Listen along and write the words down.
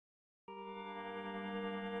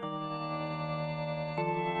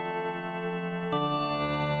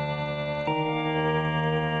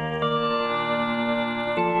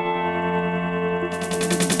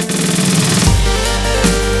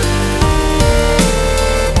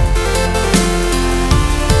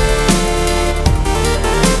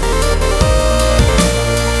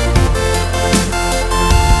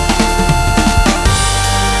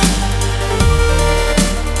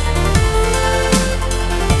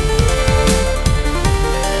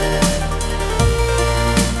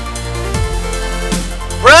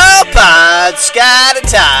Scott and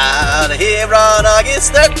Todd here on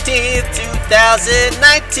August 13th,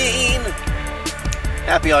 2019.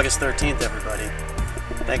 Happy August 13th, everybody.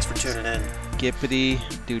 Thanks for tuning in. Skippity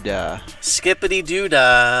doodah. Skippity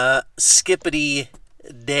doodah. Skippity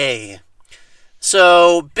day.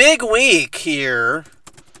 So, big week here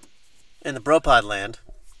in the Bropod land.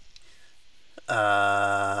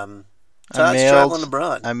 Todd's traveling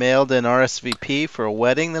abroad. I mailed an RSVP for a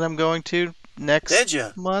wedding that I'm going to next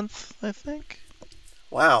month, I think.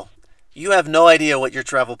 Wow. You have no idea what your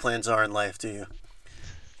travel plans are in life, do you?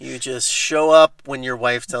 You just show up when your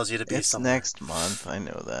wife tells you to be somewhere. It's next month. I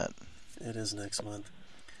know that. It is next month.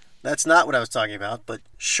 That's not what I was talking about, but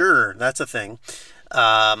sure, that's a thing.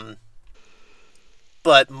 But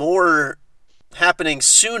more happening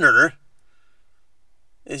sooner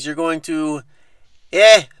is you're going to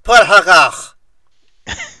Portugal.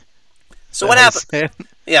 So what happened?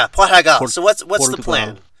 Yeah, Portugal. So what's the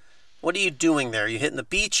plan? What are you doing there? Are you hitting the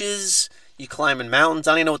beaches? You climbing mountains?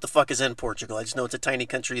 I don't even know what the fuck is in Portugal. I just know it's a tiny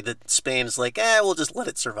country that Spain is like, we'll just let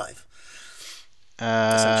it survive.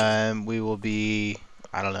 We will be.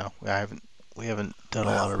 I don't know. We haven't done a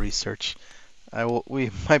lot of research. We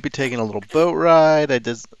might be taking a little boat ride. I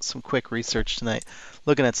did some quick research tonight,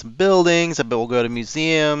 looking at some buildings. I bet we'll go to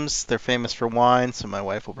museums. They're famous for wine, so my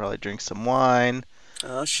wife will probably drink some wine.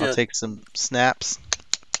 Oh shit! I'll take some snaps.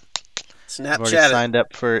 Snapchat. I've already signed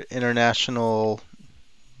up for international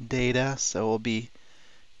data, so we'll be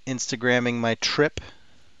Instagramming my trip.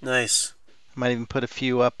 Nice. I might even put a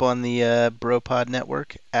few up on the Bropod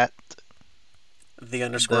network at the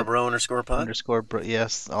 _bro_pod.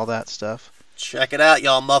 Yes, all that stuff. Check it out,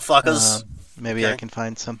 y'all motherfuckers. Maybe I can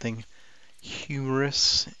find something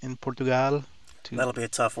humorous in Portugal. That'll be a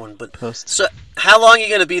tough one, but post. So, how long are you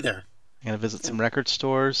going to be there? I'm going to visit some record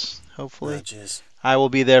stores, hopefully. Oh, jeez. I will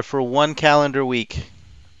be there for 1 calendar week.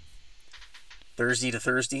 Thursday to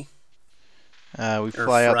Thursday? We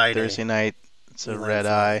fly out Thursday night. It's a red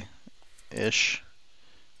eye-ish.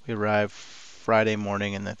 We arrive Friday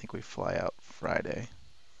morning, and I think we fly out Friday.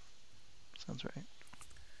 Sounds right.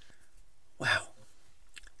 Wow.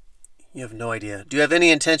 You have no idea. Do you have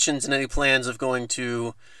any intentions and any plans of going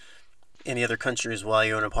to any other countries while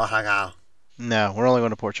you're in Portugal? No, we're only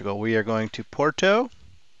going to Portugal. We are going to Porto,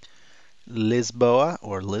 Lisboa,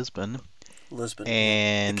 or Lisbon.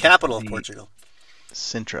 And the capital of Portugal.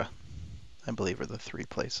 Sintra, I believe, are the 3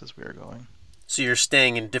 places we are going. So you're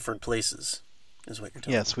staying in different places, is what you're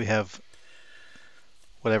telling me. Yes, we have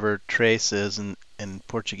whatever tres is in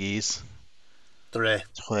Portuguese. Tres.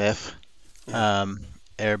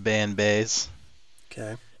 Airbnbs.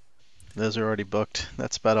 Okay. Those are already booked.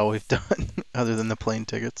 That's about all we've done, other than the plane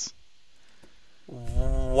tickets.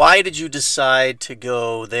 Why did you decide to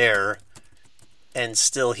go there and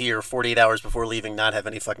still here 48 hours before leaving, not have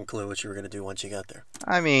any fucking clue what you were going to do once you got there?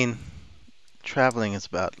 I mean, traveling is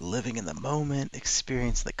about living in the moment,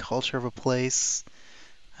 experience the culture of a place.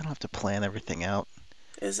 I don't have to plan everything out.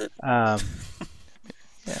 Is it? Yeah.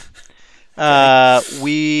 Okay.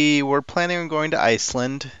 We were planning on going to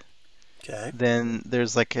Iceland. Okay. Then there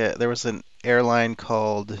was an airline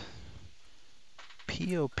called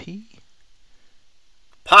POP.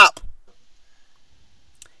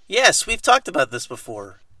 Yes, we've talked about this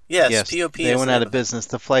before. Yes, POP. They went out of business.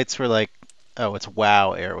 The flights were like, it's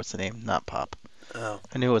Wow Air. What's the name? Not POP. Oh.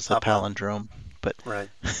 I knew it was a palindrome, but right.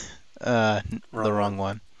 The wrong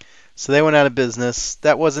one. So they went out of business.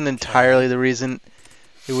 That wasn't entirely the reason.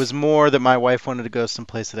 It was more that my wife wanted to go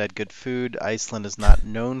someplace that had good food. Iceland is not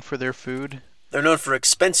known for their food. They're known for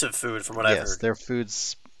expensive food, from what I've heard. Yes, their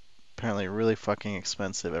food's apparently really fucking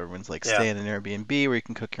expensive. Everyone's like, stay in an Airbnb where you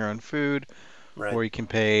can cook your own food, or you can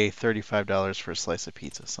pay $35 for a slice of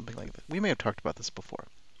pizza, something like that. We may have talked about this before.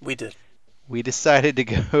 We did. We decided to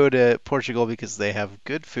go to Portugal because they have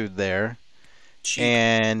good food there. Cheap.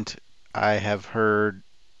 And I have heard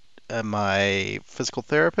my physical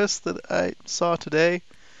therapist that I saw today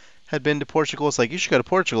had been to Portugal. It's like, you should go to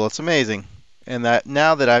Portugal. It's amazing. And that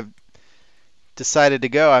now that I've decided to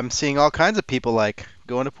go, I'm seeing all kinds of people like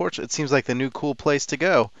going to Portugal. It seems like the new cool place to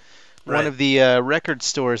go. Right. One of the record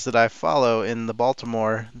stores that I follow in the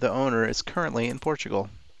Baltimore, the owner is currently in Portugal,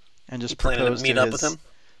 and just proposed to his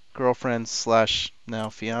girlfriend / now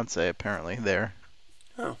fiance apparently there.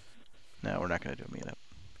 Oh. No, we're not going to do a meetup.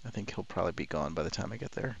 I think he'll probably be gone by the time I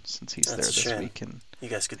get there, since he's there this week. And you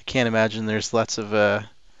guys could. I can't imagine there's lots of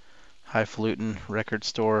highfalutin record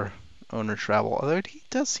store owner travel. Although he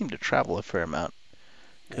does seem to travel a fair amount.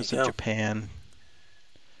 Goes to Japan.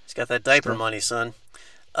 He's got that diaper money, son.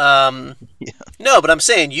 No, but I'm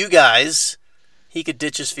saying you guys, he could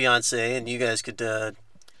ditch his fiance, and you guys could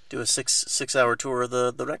Do a six hour tour of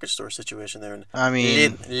the record store situation there in I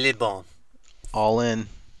mean, Lisbon. all in.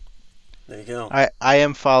 There you go. I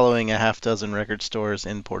am following a half dozen record stores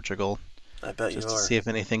in Portugal I bet you just to are. see if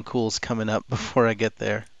anything cool's coming up before I get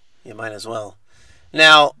there. You might as well.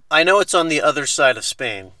 Now, I know it's on the other side of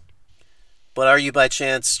Spain, but are you by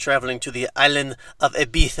chance traveling to the island of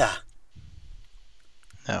Ibiza?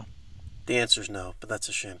 No. The answer is no, but that's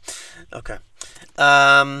a shame. Okay.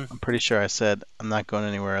 I'm pretty sure I said I'm not going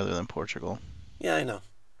anywhere other than Portugal. Yeah, I know.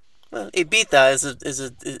 Well, Ibiza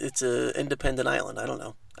it's a independent island. I don't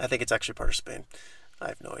know. I think it's actually part of Spain. I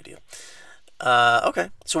have no idea. Okay.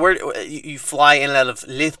 So where you fly in and out of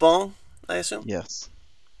Lisbon, I assume? Yes.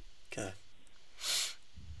 Okay.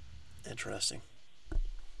 Interesting.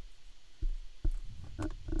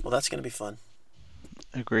 Well, that's going to be fun.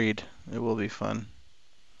 Agreed. It will be fun.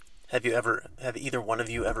 Have either one of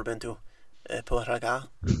you ever been to Portugal?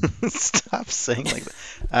 Stop saying like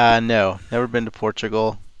that. No, never been to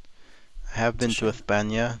Portugal. I have been to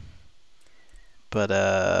España, but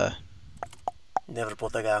never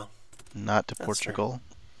Portugal. Not to That's Portugal.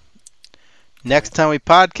 True. Next time we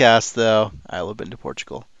podcast, though, I will have been to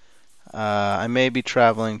Portugal. I may be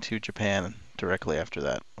traveling to Japan directly after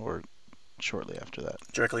that, or shortly after that.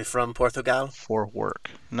 Directly from Portugal? For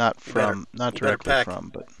work, not directly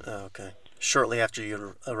from, but. Oh, okay. Shortly after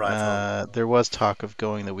you arrive home. There was talk of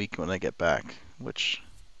going the week when I get back, which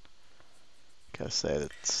gotta say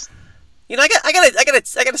that's. You know, I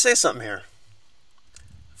gotta say something here.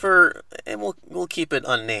 And we'll keep it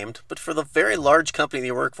unnamed, but for the very large company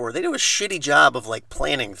they work for, they do a shitty job of like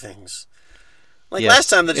planning things. Like last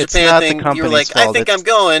time the Japan thing, you were like, I think I'm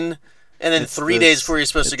going, and then 3 days before you're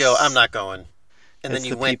supposed to go, I'm not going, and then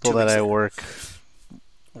you went 2 weeks. People that I work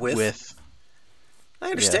with. I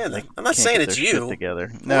understand that. I'm not saying it's you.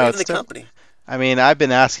 Together. No, it's the company. I mean, I've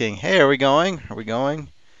been asking, hey, are we going? Are we going?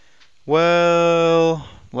 Well,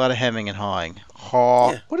 a lot of hemming and hawing.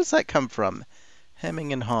 Yeah. What does that come from?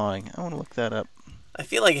 Hemming and hawing. I want to look that up. I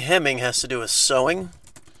feel like hemming has to do with sewing,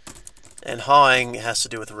 and hawing has to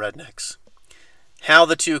do with rednecks. How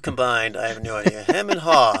the two combined, I have no idea. Hem and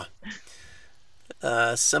haw.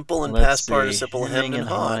 Simple and past participle, hemmed and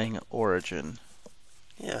hawed. Hawing origin.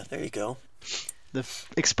 Yeah, there you go. The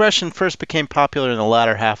expression first became popular in the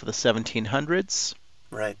latter half of the 1700s.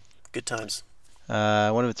 Right. Good times.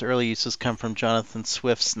 One of its early uses come from Jonathan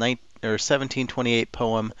Swift's 1728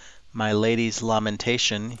 poem, My Lady's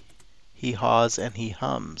Lamentation. He haws and he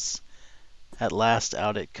hums. At last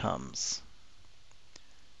out it comes.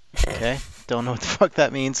 Okay, don't know what the fuck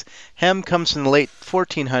that means. Hem comes from the late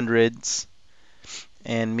 1400s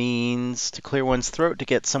and means to clear one's throat to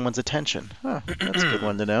get someone's attention. Oh, that's a good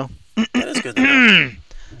one to know. That is good to know.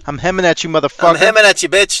 I'm hemming at you, motherfucker. I'm hemming at you,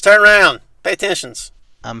 bitch. Turn around. Pay attention.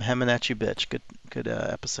 I'm hemming at you, bitch. Good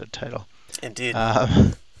episode title. Indeed.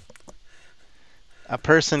 A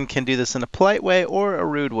person can do this in a polite way or a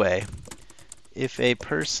rude way. If a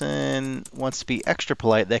person wants to be extra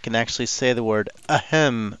polite, they can actually say the word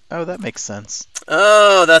ahem. Oh, that makes sense.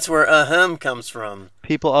 Oh, that's where ahem comes from.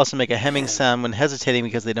 People also make a hemming sound when hesitating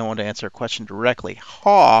because they don't want to answer a question directly.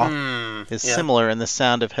 Haw is similar in the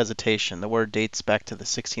sound of hesitation. The word dates back to the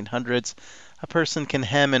 1600s. A person can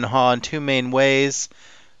hem and haw in two main ways.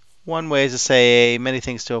 One way is to say many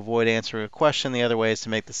things to avoid answering a question. The other way is to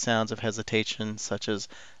make the sounds of hesitation, such as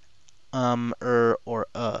or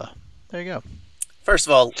There you go. First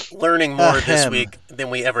of all, learning more this week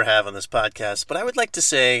than we ever have on this podcast. But I would like to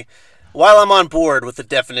say, while I'm on board with the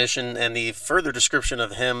definition and the further description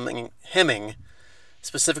of hemming,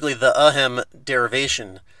 specifically the ahem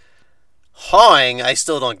derivation, hawing I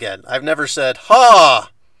still don't get. I've never said haw,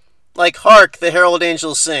 like hark the herald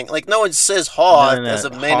angels sing. Like no one says haw as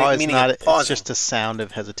a meaning of pausing. It's just a sound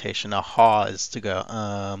of hesitation. A haw is to go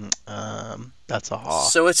that's a haw.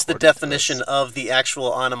 So it's the definition of the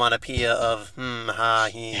actual onomatopoeia of ha,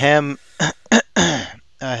 he. Hem,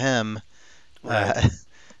 ahem. Right.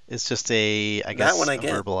 It's just a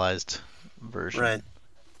verbalized version. Right.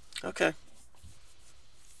 Okay.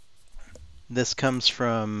 This comes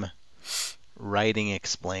from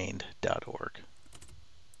writingexplained.org.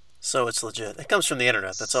 So it's legit. It comes from the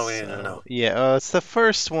internet. That's all we need to know. Yeah, it's the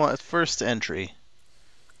first entry.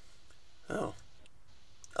 Oh.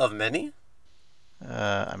 Of many?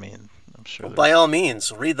 I mean, I'm sure. Well, by all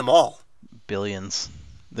means, read them all. Billions.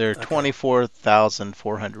 There are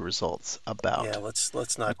 24,400 results about. Yeah, let's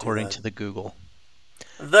not. According to the Google.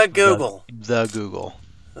 The Google. The Google.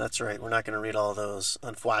 That's right. We're not going to read all those,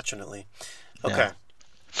 unfortunately. Okay. No.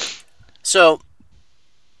 So,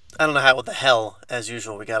 I don't know what the hell, as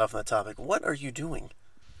usual, we got off on that topic. What are you doing?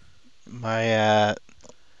 My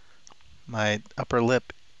upper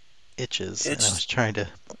lip itches, and I was trying to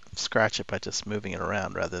scratch it by just moving it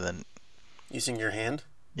around rather than using your hand.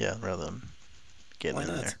 Yeah, rather than getting Why in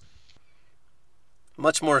not? there.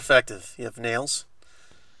 Much more effective. You have nails.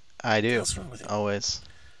 I do. What's wrong with you? Always.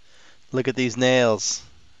 Look at these nails.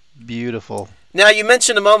 Beautiful. Now, you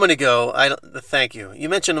mentioned a moment ago, thank you. You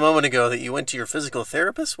mentioned a moment ago that you went to your physical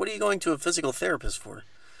therapist. What are you going to a physical therapist for?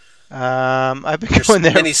 I've been going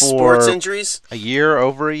there many for sports injuries?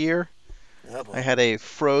 over a year. Oh, boy. I had a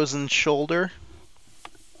frozen shoulder.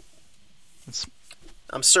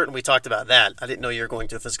 I'm certain we talked about that. I didn't know you were going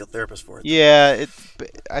to a physical therapist for it. Yeah,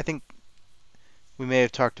 I think we may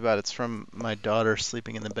have talked about it's from my daughter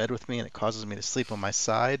sleeping in the bed with me, and it causes me to sleep on my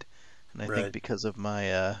side. And I think because of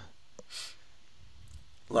my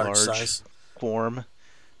large size form,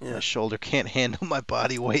 my shoulder can't handle my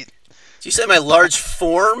body weight. Did you say my large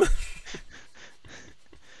form?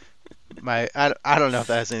 I don't know if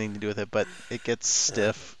that has anything to do with it, but it gets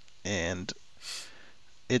stiff and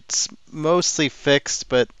it's mostly fixed,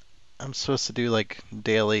 but I'm supposed to do like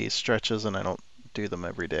daily stretches and I don't do them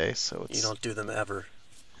every day, so you don't do them ever.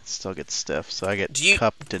 It still gets stiff, so I get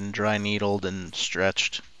cupped and dry needled and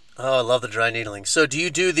stretched. Oh, I love the dry needling. So do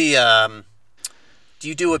you do do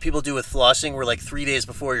you do what people do with flossing, where like 3 days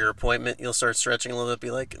before your appointment, you'll start stretching a little bit, be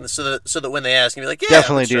like, so that when they ask, you'll be like, yeah,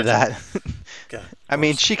 definitely do that. Okay. I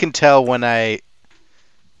mean, she can tell when I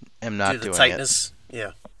am not doing tightness. it.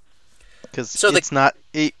 Yeah. Because it's not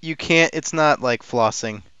like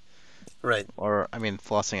flossing. Right. Or, I mean,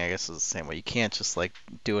 flossing, I guess, is the same way. You can't just like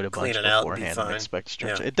do it a bunch beforehand and expect to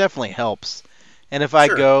stretch it. It definitely helps. And if I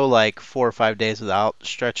go like 4 or 5 days without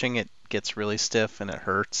stretching, it gets really stiff and it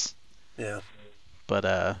hurts. Yeah.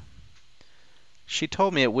 But she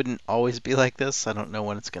told me it wouldn't always be like this. I don't know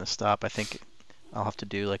when it's going to stop. I think I'll have to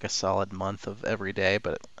do like a solid month of every day,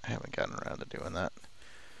 but I haven't gotten around to doing that.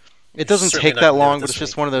 It doesn't take that long, but it's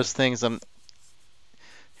just one of those things you're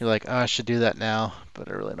like, oh, I should do that now, but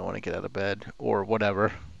I really don't want to get out of bed or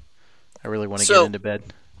whatever. I really want to get into bed.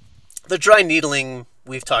 The dry needling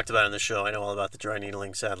we've talked about in the show. I know all about the dry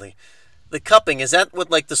needling, sadly. The cupping, is that what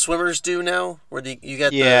like the swimmers do now? Where you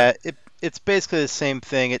get it's basically the same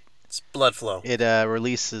thing. It's blood flow. It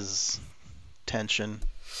releases tension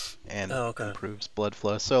and improves blood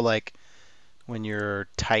flow. So like when you're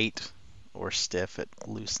tight or stiff, it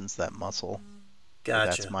loosens that muscle.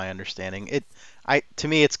 Gotcha. That's my understanding. To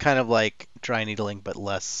me, it's kind of like dry needling, but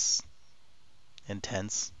less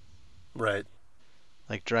intense. Right.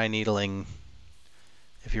 Like dry needling,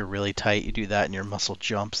 if you're really tight, you do that and your muscle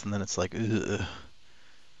jumps, and then it's like, ugh.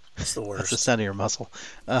 It's the worst. That's the sound of your muscle.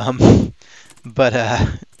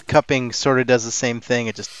 But cupping sort of does the same thing.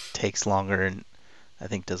 It just takes longer and I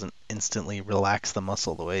think doesn't instantly relax the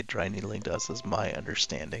muscle the way dry needling does, is my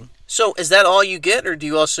understanding. So is that all you get, or do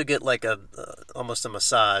you also get like almost a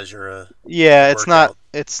massage or a workout?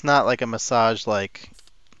 It's not like a massage like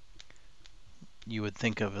you would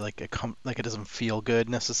think of, like it doesn't feel good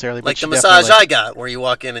necessarily. Like the massage I got, where you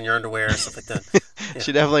walk in your underwear and stuff like that. Yeah.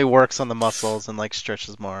 She definitely works on the muscles and like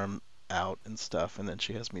stretches my arm out and stuff, and then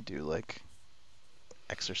she has me do like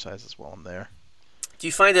exercises while I'm there. Do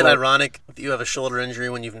you find it ironic that you have a shoulder injury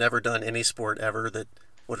when you've never done any sport ever that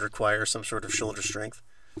would require some sort of shoulder strength?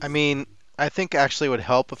 I mean, I think actually would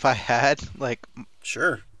help if I had like.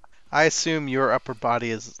 Sure. I assume your upper body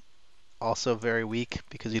is also very weak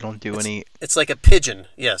because you don't do any. It's like a pigeon.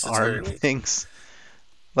 Yes, it's arm very weak. Things.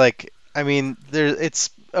 Like, I mean, it's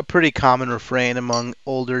a pretty common refrain among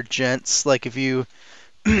older gents. Like if you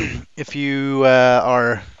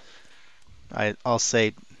are, I'll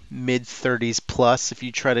say mid-30s plus, if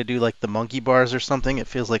you try to do like the monkey bars or something, it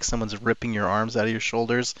feels like someone's ripping your arms out of your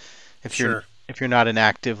shoulders. If you're not an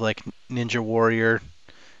active like Ninja Warrior,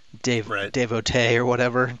 devotee or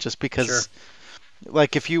whatever, just because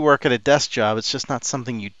like if you work at a desk job, it's just not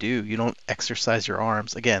something you do. You don't exercise your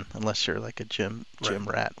arms, again, unless you're like a gym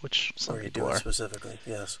rat, which some people are. Specifically,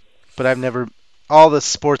 yes. But I've never, all the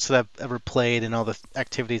sports that I've ever played and all the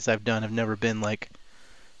activities I've done have never been like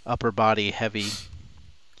upper body heavy.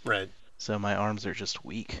 Right. So my arms are just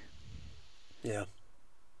weak. Yeah.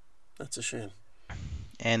 That's a shame.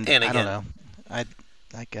 And I don't know. I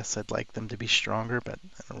guess I'd like them to be stronger, but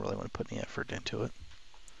I don't really want to put any effort into it.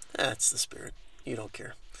 That's the spirit. You don't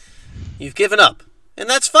care. You've given up. And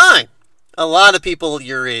that's fine. A lot of people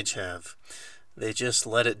your age have. They just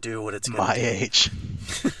let it do what it's going to do. My age.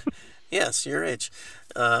 Yes, your age.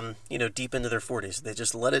 Deep into their 40s. They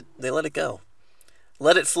just let it go.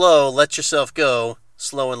 Let it flow. Let yourself go.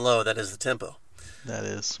 Slow and low. That is the tempo. That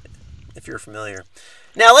is. If you're familiar.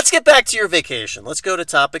 Now, let's get back to your vacation. Let's go to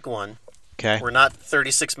topic 1. Okay. We're not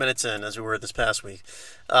 36 minutes in as we were this past week.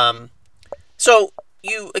 So,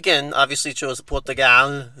 you again obviously chose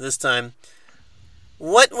Portugal this time.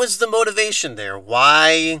 What was the motivation there?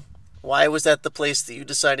 Why was that the place that you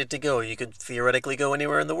decided to go? You could theoretically go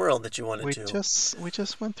anywhere in the world that you wanted to. We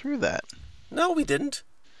just went through that. No, we didn't.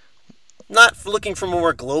 Not looking from a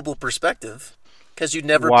more global perspective, because you'd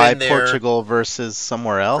never Why been there Portugal versus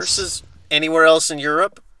somewhere else? versus anywhere else in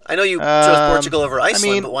Europe. I know you chose Um, Portugal over I Iceland,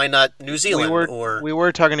 mean, but why not New Zealand or we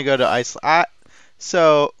were talking to go to Iceland.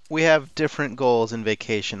 So we have different goals in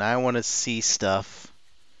vacation. I want to see stuff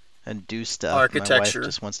and do stuff. My wife architecture?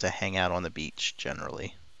 just wants to hang out on the beach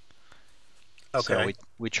generally. So Okay,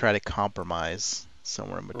 we try to compromise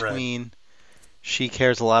somewhere in right. between. She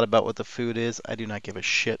cares a lot about what the food is. I do not give a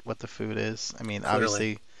shit what the food is. I mean, Clearly,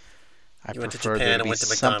 obviously, I you went to prefer there Japan to and be went to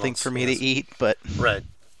something for McDonald's. me to Yes, eat, but right.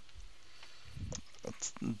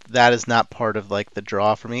 that is not part of like the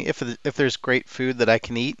draw for me. If there's great food that I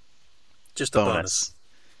can eat, Just a bonus. bonus.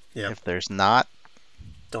 Yeah, If there's not,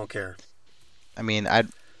 don't care. I mean,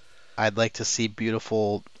 I'd like to see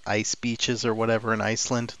beautiful ice beaches or whatever in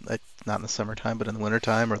Iceland. Not in the summertime, but in the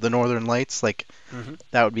wintertime, or the Northern Lights. Like Hmm.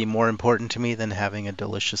 that would be more important to me than having a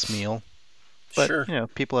delicious meal. But Sure.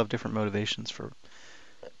 people have different motivations for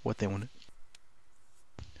what they want to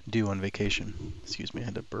do on vacation. Excuse me, I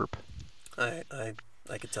had to burp. I I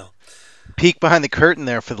I could tell. Peek behind the curtain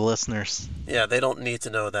there for the listeners. Yeah, they don't need to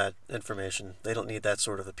know that information. They don't need that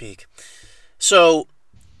sort of a peek. So,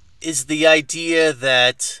 is the idea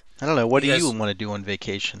that I don't know. What you do you guys want to do on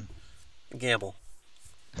vacation? gamble?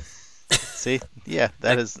 See, yeah,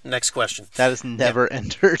 Next question. that is Yeah, never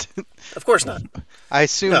entered. of course not. I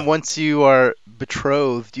assume No. once you are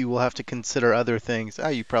betrothed, you will have to consider other things. Oh,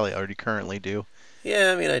 you probably already currently do.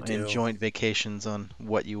 Yeah, I mean I In do. joint vacations on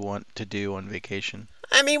what you want to do on vacation.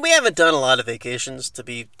 I mean we haven't done a lot of vacations to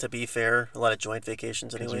be fair. A lot of joint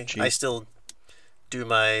vacations Because they're anyway. I cheap. still do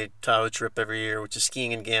my Tahoe trip every year, which is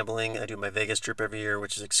skiing and gambling. I do my Vegas trip every year,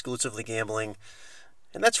 which is exclusively gambling,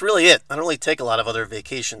 and that's really it. I don't really take a lot of other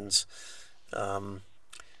vacations. Um,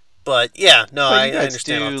 but yeah, no, But I, you I guys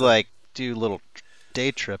understand all do the time. like do little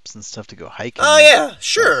day trips and stuff to go hiking Oh and yeah, stuff.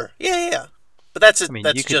 sure, yeah, yeah, yeah. But that's I it. mean, you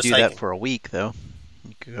That's could just do that hiking, for a week though.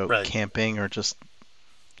 You could go right? camping or just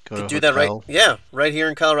go to Could a do that right. hotel. Yeah, right here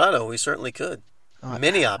in Colorado, we certainly could. Oh,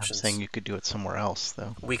 Many I'm saying options. you could do it somewhere else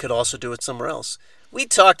though. We could also do it somewhere else. We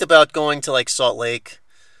talked about going to like Salt Lake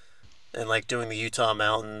and like doing the Utah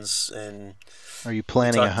mountains, and Are you we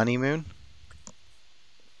planning a talked. honeymoon?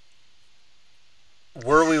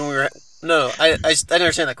 Were we? When we were no, I didn't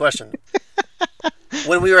understand that question.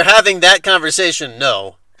 When we were having that conversation,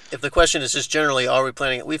 no. If the question is just generally, are we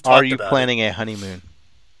planning it? We've Are talked you about it. planning a honeymoon?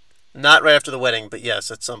 Not right after the wedding, but yes,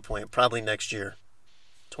 at some point, probably next year,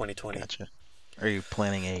 2020. Gotcha. Are you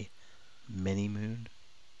planning a mini moon?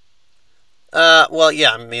 Well,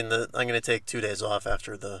 yeah. I mean, I'm going to take 2 days off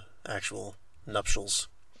after the actual nuptials.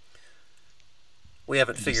 We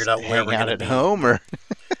haven't And figured just out where hang we're going out to at be. home or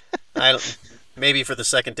I don't. Maybe for the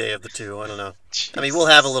second day of the two. I don't know. I mean, Jesus. we'll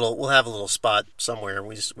have a little spot somewhere.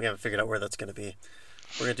 We haven't figured out where that's going to be.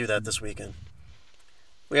 We're going to do that this weekend.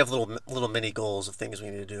 We have little mini goals of things we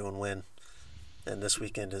need to do and when. And this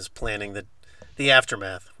weekend is planning the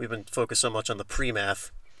aftermath. We've been focused so much on the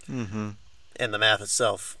pre-math Mm-hmm. and the math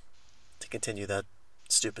itself, to continue that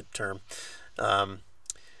stupid term. Um,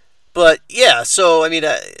 but yeah, so I mean,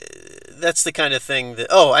 that's the kind of thing that.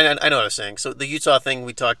 Oh, I know what I was saying. So the Utah thing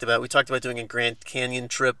we talked about. We talked about doing a Grand Canyon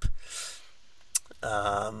trip,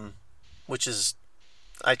 um, which is.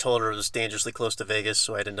 I told her it was dangerously close to Vegas,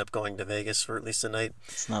 so I'd end up going to Vegas for at least a night.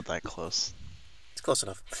 It's not that close. It's close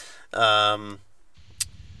enough. Um,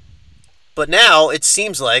 but now it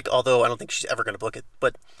seems like, although I don't think she's ever going to book it,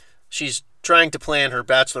 but she's trying to plan her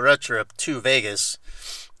bachelorette trip to Vegas,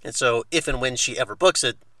 and so if and when she ever books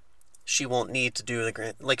it, she won't need to do the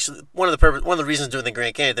Grand. Like so one of the reasons doing the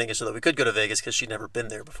Grand Canyon thing is so that we could go to Vegas because she'd never been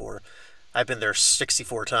there before. I've been there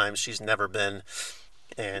 64 times. She's never been,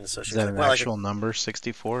 and so Is she was that like, an "Well, I could." actual number,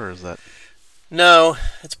 64, or is that No,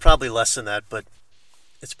 it's probably less than that, but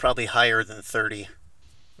it's probably higher than 30,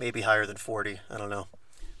 maybe higher than 40. I don't know.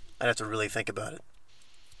 I'd have to really think about it.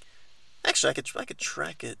 Actually, I could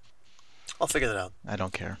track it. I'll figure that out. I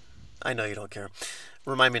don't care. I know you don't care.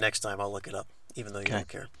 Remind me next time. I'll look it up, even though you Okay. don't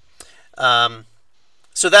care. Um,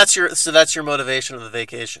 so that's your motivation of the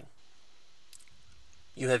vacation.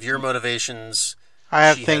 You have your motivations. I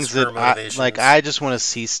have She has things her that like motivations. I just want to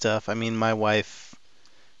see stuff. I mean, my wife,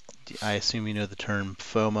 I assume you know the term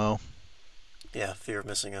FOMO. Yeah, fear of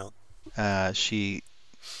missing out. She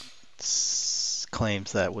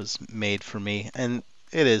claims that was made for me, and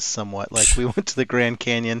it is somewhat. Like we went to the Grand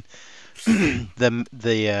Canyon,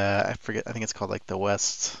 the I forget, I think it's called like the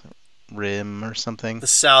West Rim or something. The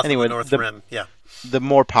south anyway, of the North Rim, yeah. The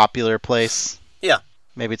more popular place. Yeah.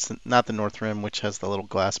 Maybe it's not the North Rim, which has the little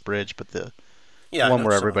glass bridge, but the Yeah, one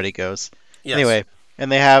where everybody goes. Yes. Anyway,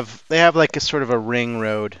 and they have like a sort of a ring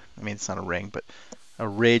road. I mean, it's not a ring, but a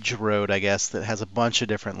ridge road, I guess, that has a bunch of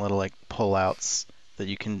different little like pullouts that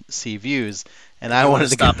you can see views. And I wanted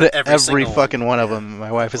to go to every fucking one of them.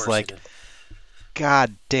 My wife is like,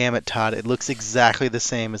 God damn it, Todd. It looks exactly the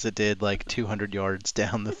same as it did like 200 yards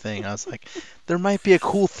down the thing. I was like, there might be a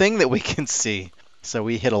cool thing that we can see. So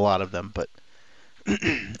we hit a lot of them, but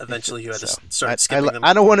eventually you had to start skipping them.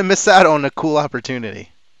 I don't want to miss out on a cool opportunity.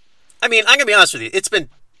 I mean, I'm going to be honest with you. It's been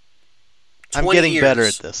 20 I'm getting years. better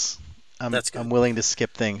at this. That's good. I'm willing to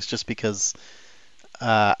skip things just because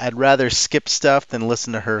I'd rather skip stuff than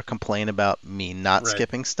listen to her complain about me not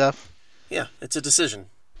skipping stuff. Yeah, it's a decision.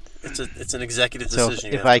 It's an executive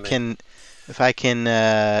decision. So if I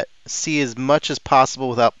can see as much as possible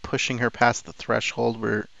without pushing her past the threshold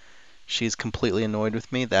where she's completely annoyed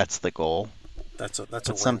with me, that's the goal. That's a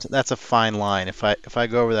win. That's a fine line. If I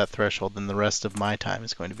go over that threshold, then the rest of my time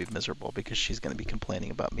is going to be miserable because she's going to be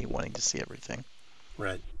complaining about me wanting to see everything.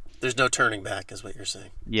 Right. There's no turning back, is what you're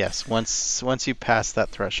saying. Yes. Once you pass that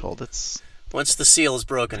threshold, it's. Once the seal is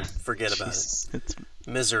broken, forget about it. It's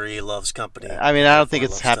misery loves company. I mean, I don't think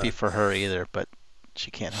it's happy for her either, but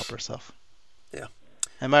she can't help herself. Yeah.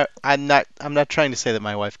 I'm not trying to say that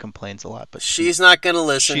my wife complains a lot, but she's not going to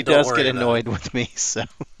listen. She does get annoyed with me, so.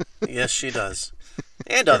 Yes, she does,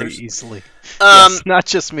 and others very easily. Yes, not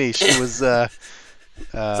just me. She was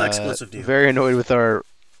it's not exclusive to you. Very annoyed with our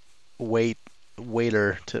waitress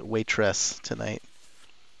tonight.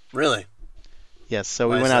 Really? Yes. So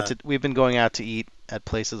we went out we've been going out to eat at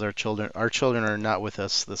places. Our children are not with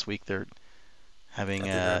us this week. They're having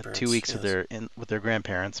 2 weeks with their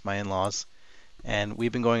grandparents, my in-laws. And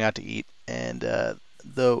we've been going out to eat, and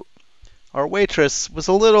though our waitress was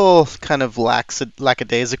a little kind of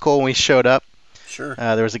lackadaisical when we showed up. Sure.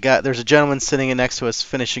 There's a gentleman sitting next to us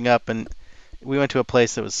finishing up, and we went to a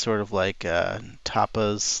place that was sort of like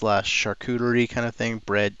tapas/charcuterie kind of thing,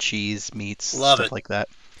 bread, cheese, meats, stuff like that.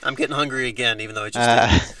 I'm getting hungry again, even though I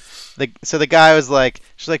just did. So the guy was like,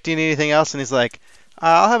 she's like, do you need anything else? And he's like,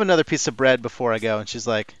 I'll have another piece of bread before I go. And she's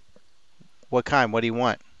like, what kind? What do you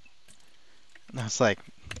want? And I was like,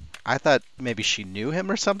 I thought maybe she knew him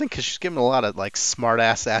or something because she's giving a lot of like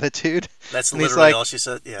smart-ass attitude. That's literally all she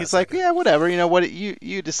said. Yeah. He's like, yeah, whatever. You know what?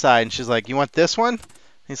 You decide. And she's like, you want this one? And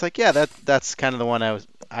he's like, yeah, that's kind of the one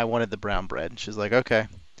I wanted the brown bread. And she's like, okay.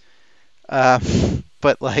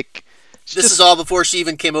 But like, this is all before she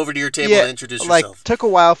even came over to your table to introduce herself. Like, took a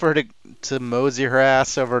while for her to mosey her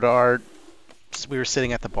ass over to our. We were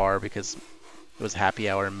sitting at the bar because it was happy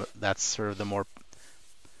hour, and that's sort of the more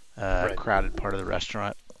crowded part of the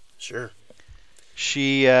restaurant. Sure.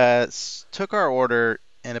 She took our order,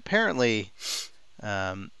 and apparently,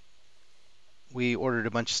 we ordered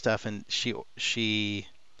a bunch of stuff, and she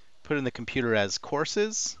put in the computer as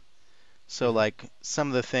courses. So like some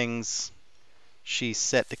of the things she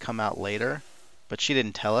set to come out later, but she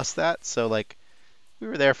didn't tell us that. So like we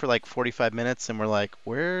were there for like 45 minutes, and we're like,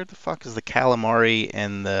 where the fuck is the calamari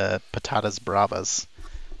and the patatas bravas,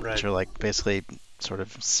 which are like basically sort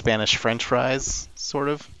of Spanish French fries, sort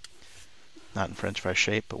of. Not in French fry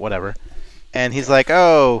shape, but whatever. And he's like,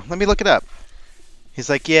 oh, let me look it up. He's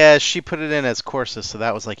like, yeah, she put it in as courses, so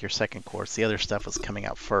that was like your second course. The other stuff was coming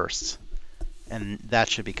out first, and that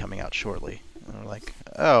should be coming out shortly. And we're like,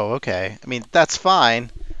 oh, okay. I mean, that's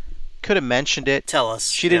fine. Could have mentioned it. Tell us.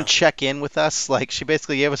 She didn't check in with us. Like, she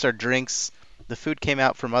basically gave us our drinks. The food came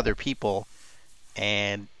out from other people,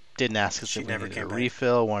 and didn't ask us if we needed a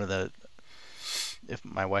refill. If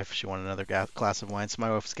my wife, she wanted another glass of wine. So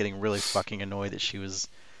my wife was getting really fucking annoyed that she was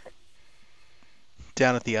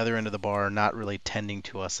down at the other end of the bar, not really tending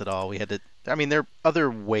to us at all. We had to. I mean, there are other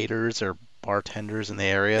waiters or bartenders in the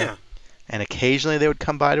area, and occasionally they would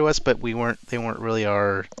come by to us, but they weren't really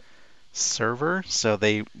our server, so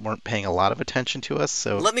they weren't paying a lot of attention to us.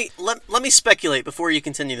 So let me speculate before you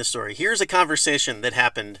continue the story. Here's a conversation that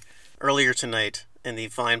happened earlier tonight in the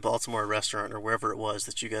fine Baltimore restaurant or wherever it was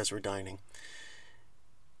that you guys were dining.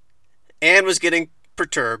 Anne was getting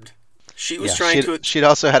perturbed. She was trying to. She'd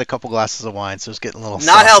also had a couple glasses of wine, so it was getting a little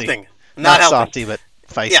not saucy. Helping. Not salty, but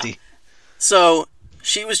feisty. Yeah. So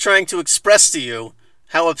she was trying to express to you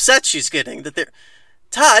how upset she's getting that they're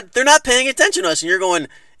not paying attention to us, and you're going,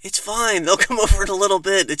 it's fine. They'll come over in a little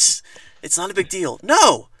bit. It's not a big deal.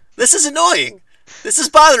 No, this is annoying. This is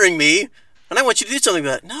bothering me, and I want you to do something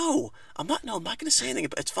about it. No, I'm not going to say anything.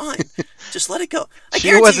 But it's fine. Just let it go. I She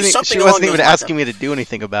guarantee you wasn't. something She along wasn't those even lines asking me to do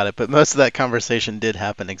anything about it. But most of that conversation did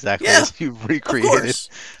happen exactly Yeah, as you of recreated. course.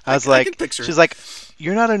 I was I can like, picture she's it. like,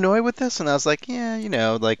 "You're not annoyed with this?" And I was like,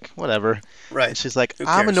 "Yeah, like whatever." And Right. she's like, Who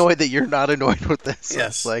 "I'm cares? annoyed that you're not annoyed with this." I was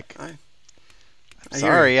Yes. like, I hear you.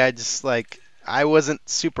 "Sorry, I just like." I wasn't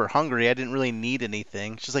super hungry. I didn't really need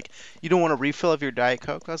anything. She's like, "You don't want a refill of your Diet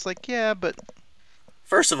Coke?" I was like, "Yeah, but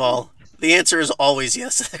First of all, the answer is always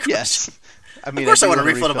yes to that yes." question. I Of mean, I course, I do want a want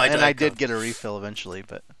a refill to refill, my and I Diet did Coke. get a refill eventually,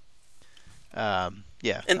 but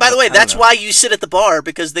yeah. And by the way, I don't that's know. why you sit at the bar,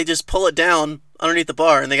 because they just pull it down underneath the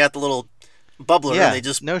bar, and they got the little bubbler, and Yeah, they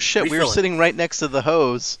just no shit. We were refill it. sitting right next to the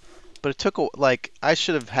hose, but it took like I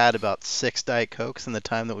should have had about 6 Diet Cokes in the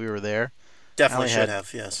time that we were there. I Definitely only should had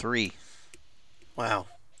have. Yes. 3. Wow.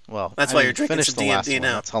 Well, That's I why didn't you're even drinking finish some the last DMD one.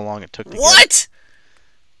 now. That's how long it took to get it. What?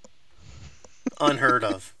 Unheard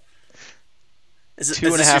of. Two Is and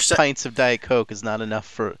a this your half pints of Diet Coke is not enough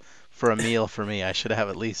for a meal for me. I should have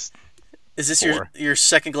at least is this 4. your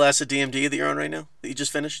second glass of DMD that you're on right now that you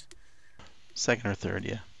just finished? Second or third,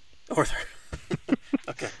 yeah. Or third?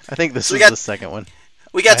 Okay. I think this So is the second one.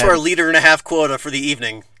 we got I to our had- 1.5 liter quota for the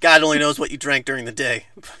evening. God only knows what you drank during the day.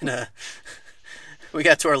 But, we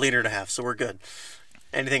got to our 1.5 liter, so we're good.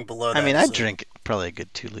 Anything below that? I mean, I drink probably a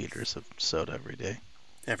good 2 liters of soda every day.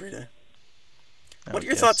 Every day. I What are would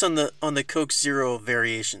your guess. thoughts on the Coke Zero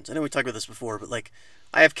variations? I know we talked about this before, but like,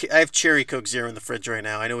 I have cherry Coke Zero in the fridge right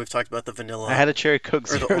now. I know we've talked about the vanilla. I had a cherry Coke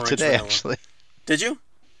or the Zero orange today, vanilla. actually. Did you?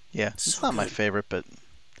 Yeah, it's So not my good. favorite, but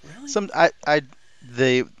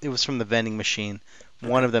Really? it was from the vending machine.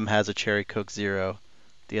 One of them has a cherry Coke Zero.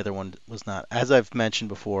 The other one was not. As I've mentioned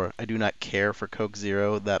before, I do not care for Coke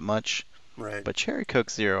Zero that much, Right. but cherry Coke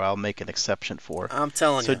Zero I'll make an exception for. I'm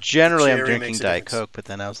telling you. So generally I'm cherry drinking makes a Diet difference. Coke, but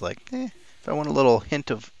then I was like, if I want a little hint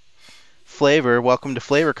of flavor, welcome to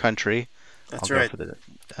flavor country. That's I'll right. go for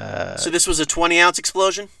the So this was a 20-ounce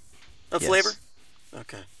explosion of yes, flavor?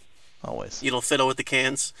 Okay. always. You don't fiddle with the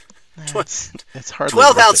cans? It's hardly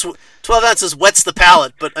 12 worth ounce, it. 12 ounces wets the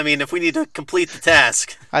palate, but I mean, if we need to complete the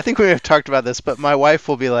task. I think we have talked about this, but my wife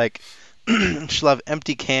will be like, she'll have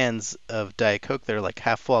empty cans of Diet Coke that are like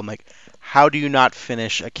half full. I'm like, how do you not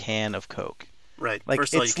finish a can of Coke? Right. Like,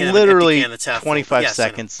 First of all, you it's can't have an empty literally can that's half full. 25 Yes, I know.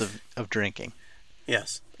 seconds of drinking.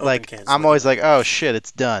 Yes. Open Like, cans, I'm let always me know. like, oh shit,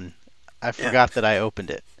 it's done. I forgot that I opened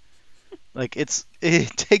it. Like, it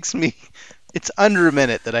takes me, it's under a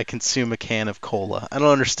minute that I consume a can of cola. I don't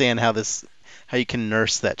understand how you can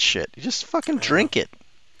nurse that shit. You just fucking drink it.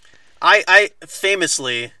 I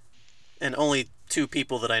famously, and only 2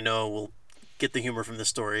 people that I know will get the humor from this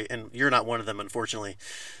story, and you're not one of them, unfortunately.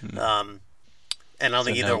 And I don't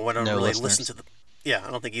think either one of them really listen to the. Yeah,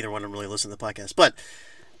 I don't think either one of them really listen to the podcast. But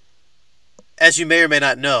as you may or may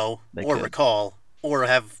not know, or recall, or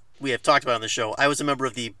we have talked about on the show, I was a member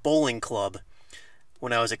of the bowling club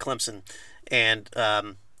when I was at Clemson, and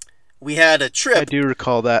we had a trip. I do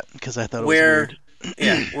recall that because I thought it was weird.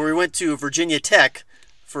 Where we went to Virginia Tech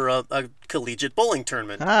for a collegiate bowling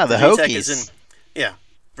tournament. Ah, the Virginia Hokies. Tech is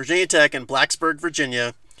Virginia Tech in Blacksburg,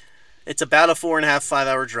 Virginia. It's about a 4.5,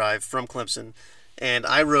 5-hour drive from Clemson, and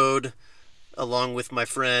I rode along with my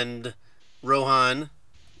friend Rohan.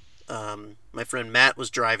 My friend Matt was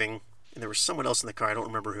driving, and there was someone else in the car. I don't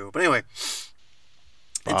remember who, but anyway.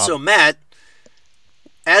 And so Matt,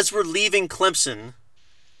 as we're leaving Clemson,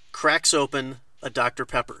 cracks open a Dr.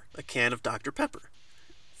 Pepper, a can of Dr. Pepper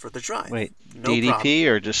for the drive. Wait, no DDP problem.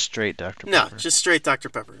 or just straight Dr. Pepper? No, just straight Dr.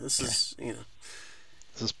 Pepper. This is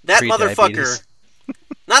This is that pre-diabetes. motherfucker.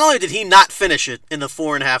 Not only did he not finish it in the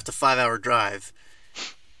 4.5 to 5-hour drive,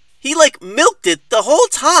 he like milked it the whole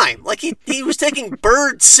time. Like he was taking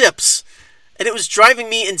bird sips, and it was driving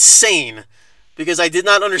me insane because I did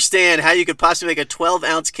not understand how you could possibly make a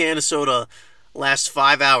 12-ounce can of soda last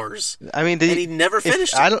 5 hours. I mean, and he never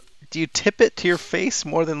finished it. Do you tip it to your face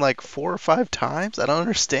more than like 4 or 5 times? I don't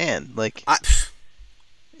understand. Like,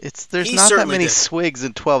 there's not that many swigs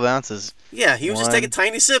in 12 ounces. Yeah, he was just taking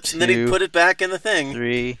tiny sips, and then he'd put it back in the thing.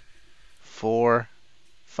 3, 4,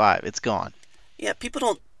 5. It's gone. Yeah, people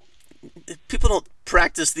don't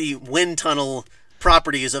practice the wind tunnel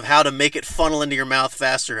properties of how to make it funnel into your mouth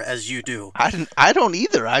faster as you do. I don't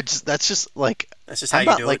either. That's just how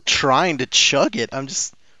you do like it. trying to chug it.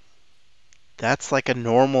 That's like a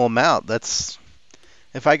normal amount.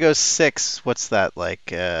 If I go 6, what's that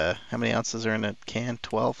like? How many ounces are in a can?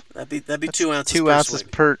 12. That'd be 2 ounces. 2 per ounces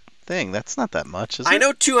swig. per thing. That's not that much, is it? I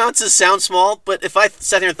know 2 ounces sound small, but if I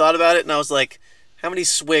sat here and thought about it, and I was like, how many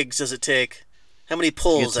swigs does it take? How many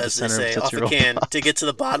pulls, as they say, off a can to get to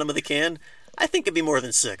the bottom of the can? I think it'd be more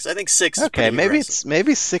than 6. I think 6 is pretty aggressive.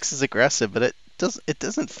 Maybe 6 is aggressive, but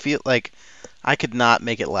doesn't feel like I could not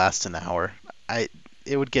make it last an hour.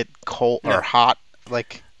 It would get cold or No. hot.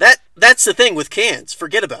 Like That's the thing with cans.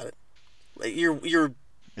 Forget about it. You're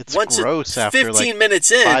it's once it gross after like 15 minutes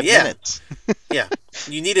in, 5 minutes. yeah.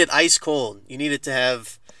 You need it ice cold. You need it to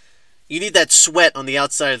have. You need that sweat on the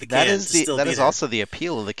outside of the can to still That be is there. also the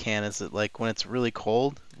appeal of the can. Is that like when it's really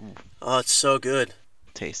cold, Oh, it's so good.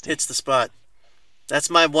 tasty. Hits the spot. That's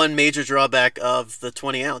my one major drawback of the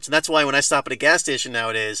 20 ounce, and that's why when I stop at a gas station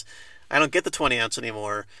nowadays, I don't get the 20 ounce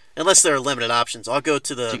anymore unless there are limited options. I'll go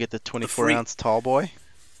to the. Did you get the 24-ounce tall boy?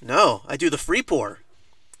 No, I do the free pour.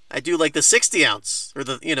 I do like the 60 ounce or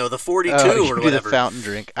the 42 you or do whatever. the fountain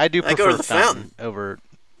drink. I do I go prefer to the fountain over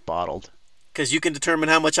bottled. Because you can determine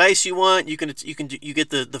how much ice you want. You get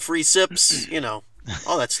the free sips.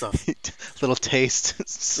 All that stuff. Little taste.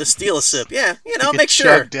 The steal a sip. Yeah, You make chug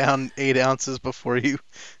sure. down 8 ounces before you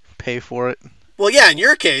pay for it. Well, yeah, in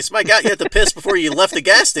your case, my God, you had to piss before you left the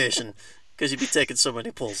gas station because you'd be taking so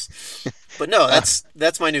many pulls. But no,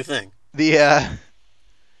 that's my new thing.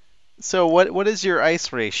 So what is your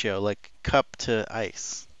ice ratio, like cup to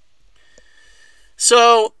ice?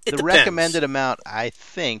 So it The depends. recommended amount, I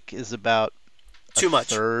think, is about Too much.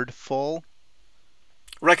 third full.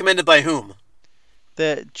 Recommended by whom?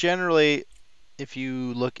 That generally, if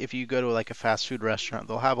you go to like a fast food restaurant,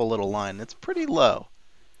 they'll have a little line. It's pretty low.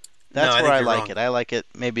 That's No, where I you're like wrong. it. I like it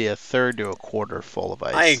maybe a third to a quarter full of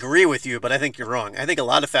ice. I agree with you, but I think you're wrong. I think a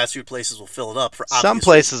lot of fast food places will fill it up for obvious Some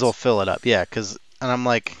places reasons. will fill it up, yeah, and I'm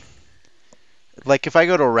like if I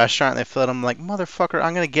go to a restaurant and they fill it, I'm like, motherfucker,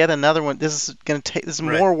 I'm gonna get another one. This is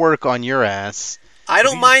Right. more work on your ass. I If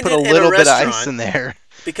don't you just mind put it a in little a bit of ice restaurant in there.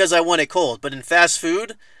 because I want it cold. But in fast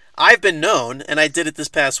food, I've been known, and I did it this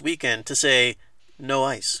past weekend, to say no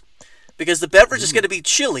ice. Because the beverage is going to be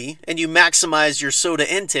chilly, and you maximize your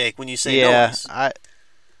soda intake when you say no Yeah, ice.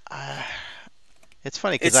 it's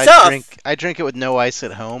funny because It's tough. I drink it with no ice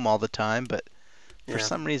at home all the time, but for Yeah.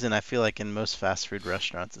 some reason I feel like in most fast food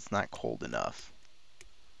restaurants it's not cold enough.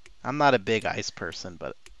 I'm not a big ice person,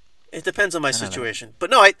 but It depends on my I don't know. situation.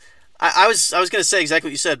 But no, I was going to say exactly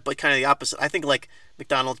what you said, but kind of the opposite. I think like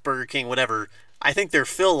McDonald's, Burger King, whatever, I think their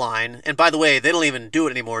fill line, and by the way, they don't even do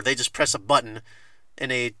it anymore. They just press a button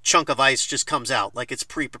and a chunk of ice just comes out like it's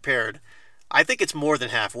pre-prepared. I think it's more than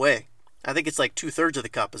halfway. I think it's like 2/3 of the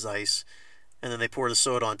cup is ice, and then they pour the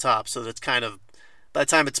soda on top. So that's kind of by the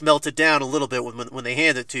time it's melted down a little bit when they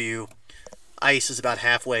hand it to you, ice is about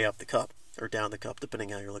halfway up the cup or down the cup, depending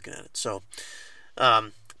how you're looking at it. So,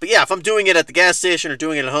 but yeah, if I'm doing it at the gas station or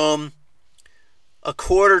doing it at home, a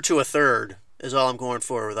quarter to a third is all I'm going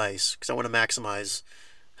for with ice because I want to maximize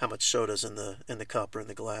how much soda's in the cup or in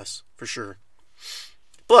the glass for sure.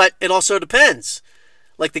 But it also depends.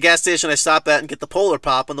 Like the gas station I stop at and get the Polar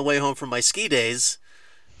Pop on the way home from my ski days,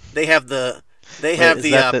 they have the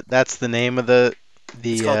that's the name of the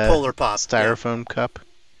it's called Polar Pop. styrofoam cup.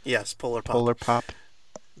 Yes, Polar Pop. Polar Pop.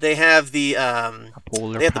 They have the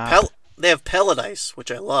Polar they have Pop. they have pellet ice,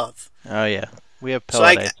 which I love. Oh yeah, we have So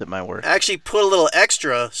pellet ice at my work. I actually put a little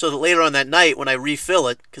extra so that later on that night when I refill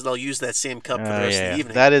it, because I'll use that same cup for the Oh rest of yeah, the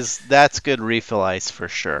evening. that's good refill ice for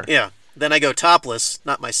sure. Yeah. Then I go topless,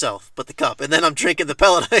 not myself, but the cup, and then I'm drinking the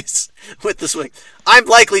pellet ice with the swig. I'm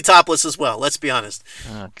likely topless as well. Let's be honest.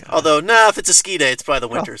 Oh god. Although, if it's a ski day, it's probably the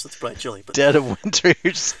winter, so it's probably chilly. But Dead of winter,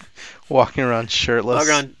 you're just walking around shirtless. walk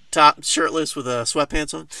around top shirtless with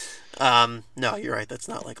sweatpants on. No, you're right. That's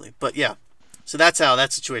not likely. But yeah, so that's how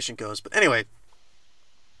that situation goes. But anyway,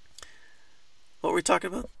 what were we talking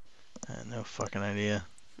about? No fucking idea.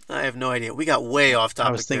 I have no idea. We got way off topic.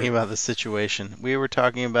 I was thinking there. about the situation. We were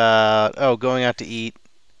talking about going out to eat.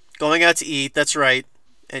 Going out to eat. That's right.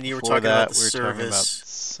 And you were Before talking about that, the we were service. talking about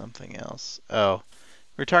something else. Oh,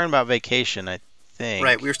 we were talking about vacation, I think.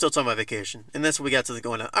 Right, we were still talking about vacation, and that's when we got to the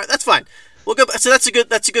going out. All right, that's fine. We'll go. So that's a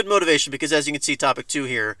good motivation because as you can see, topic 2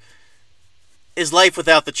 here is life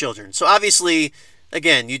without the children. So obviously,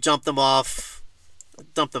 again, you dump them off.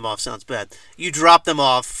 Dump them off sounds bad. You drop them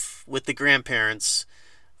off with the grandparents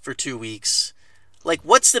for 2 weeks. Like,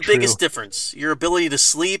 what's the True. biggest difference? Your ability to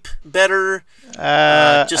sleep better? Just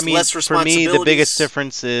I mean, less for me, responsibilities? the biggest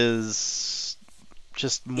difference is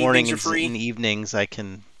just mornings free? and evenings I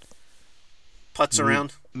can Putz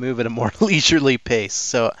around? move at a more leisurely pace.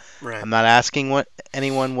 So Right. I'm not asking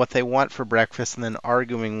anyone what they want for breakfast and then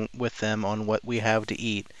arguing with them on what we have to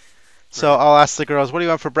eat. So Right. I'll ask the girls, "What do you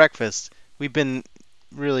want for breakfast?" We've been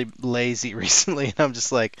really lazy recently, and I'm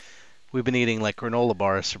just like, we've been eating like granola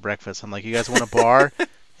bars for breakfast. I'm like, "You guys want a bar?"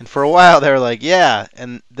 And for a while they were like, "Yeah,"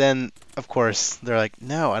 and then of course they're like,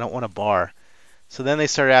 "No, I don't want a bar." So then they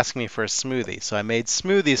started asking me for a smoothie. So I made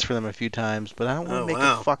smoothies for them a few times, but I don't want to Oh make a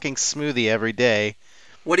wow. fucking smoothie every day.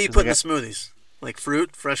 What do you 'Cause I put in the got, smoothies? Like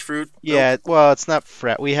fruit, fresh fruit, yeah, milk, well, it's not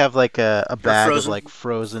fresh. We have like a or bag of frozen? like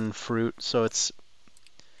frozen fruit. So it's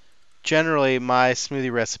generally my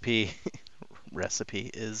smoothie recipe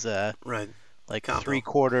is Right. like three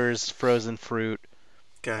Combo. quarters frozen fruit,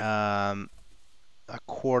 Okay. um, a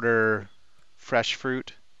quarter fresh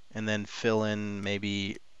fruit, and then fill in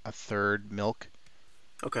maybe a third milk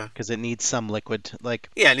Okay. because it needs some liquid. Like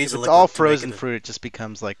Yeah, it needs if a it's all liquid to make it. frozen fruit, it just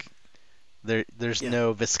becomes like there's Yeah.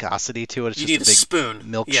 no viscosity to it. It's You just need a a big spoon. Yeah.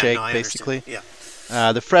 No, milkshake I understand basically. that.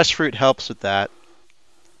 Yeah. The fresh fruit helps with that,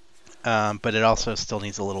 but it also still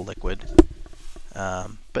needs a little liquid.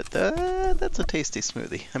 But that's a tasty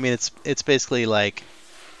smoothie. I mean, it's basically like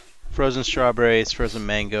frozen strawberries, frozen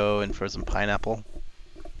mango, and frozen pineapple.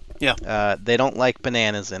 Yeah. They don't like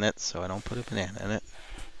bananas in it, so I don't put a banana in it.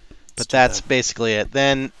 It's But too that's bad. basically it.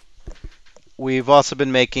 Then we've also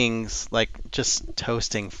been making like just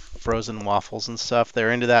toasting frozen waffles and stuff.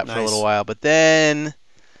 They're into that for a little Nice. while, but then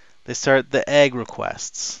they start the egg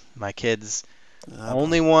requests. My kids Oh boy.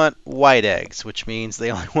 only want white eggs, which means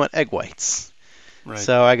they only want egg whites. Right.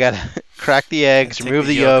 So I gotta crack the Gotta eggs, take remove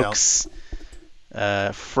the the yolk out. yolks,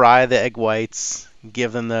 fry the egg whites,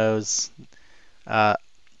 give them those. Uh,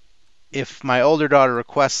 if my older daughter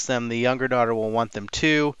requests them, the younger daughter will want them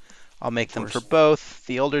too. I'll make Of them for course. both.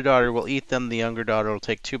 The older daughter will eat them. The younger daughter will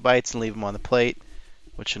take 2 bites and leave them on the plate,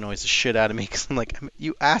 which annoys the shit out of me because I'm like,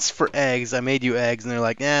 you asked for eggs. I made you eggs. And they're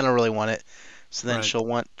like, I don't really want it. So then Right. she'll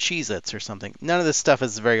want Cheez-Its or something. None of this stuff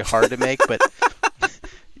is very hard to make, but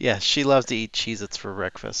yeah, she loves to eat Cheez-Its for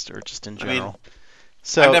breakfast or just in I mean, general. I've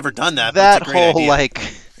So never done that, but it's a that great whole idea.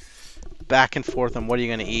 like back and forth on what are you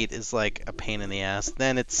going to eat is like a pain in the ass.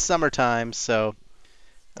 Then it's summertime, so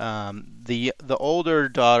the older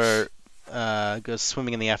daughter goes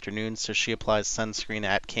swimming in the afternoon, so she applies sunscreen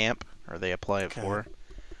at camp, or they apply it for Okay. her.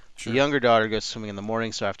 The Sure. younger daughter goes swimming in the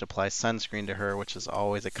morning, so I have to apply sunscreen to her, which is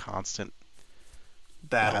always a constant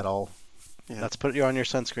Battle. battle. Yeah. Let's put you on your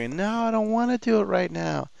sunscreen. No, I don't want to do it right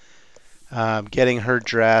now. Getting her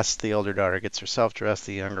dressed, the older daughter gets herself dressed,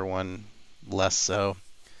 the younger one less so.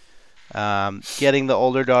 Getting the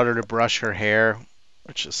older daughter to brush her hair,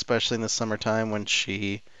 which especially in the summertime when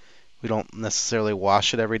we don't necessarily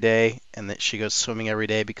wash it every day, and that she goes swimming every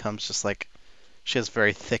day becomes just like she has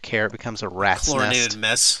very thick hair. It becomes a A rat's chlorinated nest,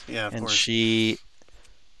 mess. Yeah, of and course.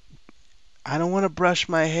 I don't want to brush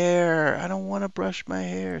my hair. I don't want to brush my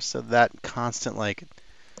hair. So that constant like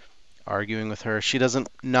arguing with her. She doesn't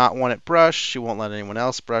not want it brushed. She won't let anyone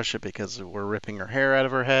else brush it because we're ripping her hair out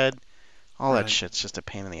of her head. All that Right. shit's just a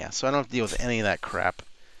pain in the ass. So I don't have to deal with any of that crap.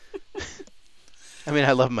 I mean,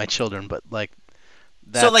 I love my children, but like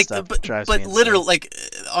So that like, stuff drives me but insane. literal, like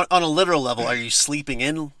on a literal level, are you sleeping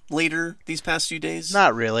in later these past few days?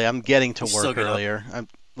 Not really. I'm getting to You still work get up. earlier. I'm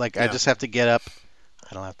like I Yeah. just have to get up.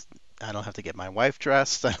 I don't have to. I don't have to get my wife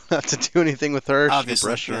dressed. I don't have to do anything with her. She can Obviously,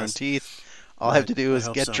 brush her own yes. teeth. All I have Right. to do I is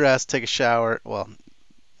hope get so. dressed, take a shower. Well,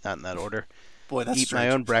 not in that order. Boy, that's Eat my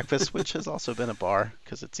strange. own breakfast, which has also been a bar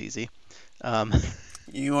because it's easy. Um,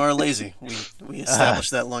 You are lazy. We uh,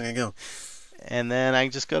 established that long ago. and then I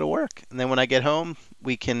just go to work. And then when I get home,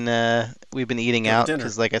 we've been eating Go to out dinner.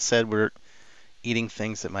 because, like I said, we're eating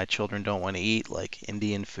things that my children don't want to eat, like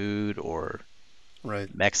Indian food or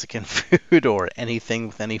Right. Mexican food or anything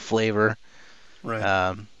with any flavor. Right.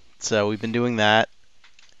 Um, so we've been doing that,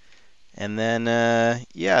 and then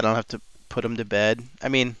yeah, I don't have to put them to bed. I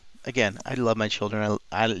mean, again, I love my children.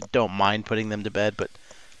 I don't mind putting them to bed, but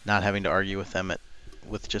not having to argue with them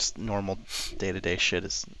with just normal day-to-day shit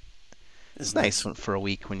is Is it's nice nice. for a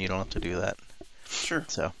week when you don't have to do that. Sure.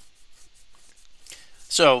 So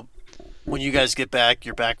So when you guys get back,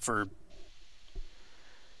 you're back for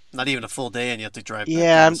not even a full day, and you have to drive back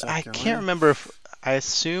yeah, down to South I can't Carolina. remember if I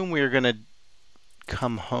assume we were gonna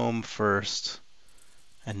come home first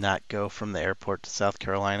and not go from the airport to South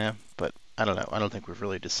Carolina, but I don't know. I don't think we've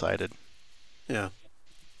really decided. Yeah.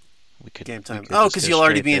 We could Game we time. could Oh, just because go you'll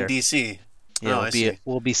already straight be in there. D.C. Yeah, Oh, I see.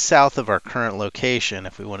 we'll be south of our current location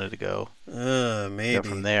if we wanted to go from Maybe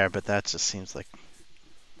there, but that just seems like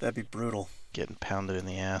that'd be brutal. getting pounded in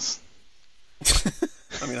the ass.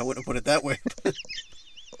 I mean, I wouldn't put it that way. But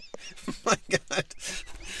my God,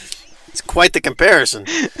 it's quite the comparison.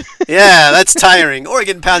 Yeah, that's tiring. Or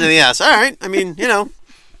getting pounded in the ass. All right. I mean,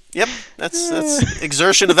 yep. That's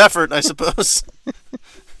exertion of effort, I suppose.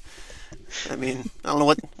 I mean, I don't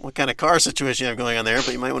know what kind of car situation you have going on there,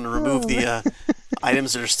 but you might want to remove Oh, the man.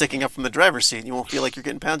 items that are sticking up from the driver's seat. You won't feel like you're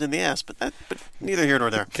getting pounded in the ass. But neither here nor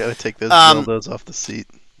there. Gotta take those Um, dildos off the seat.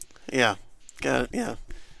 yeah, got it. Yeah.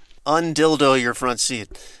 undildo your front seat.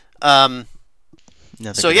 Another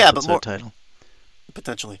So good yeah, but episode more title.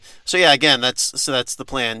 potentially. So yeah, again, that's the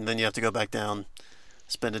plan. Then you have to go back down,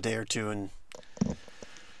 spend a day or two in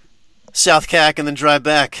South Cac, and then drive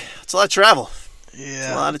back. It's a lot of travel. It's a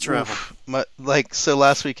Yeah. lot of travel. So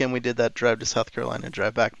last weekend we did that drive to South Carolina and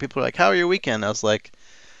drive back. People were like, "How was your weekend?" I was like,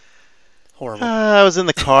 Horrible. I was in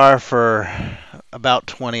the car for about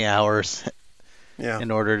 20 hours Yeah. in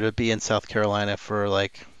order to be in South Carolina for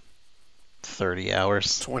like 30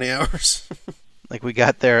 hours. 20 hours. Like we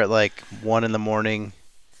got there at like 1 in the morning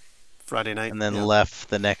Friday night. and then yeah. left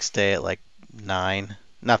the next day at like 9.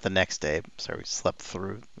 Not the next day. Sorry, we slept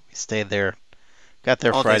through. We stayed there. Got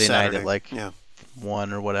there All day Friday night Saturday. at like Yeah.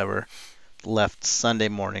 1 or whatever. Left Sunday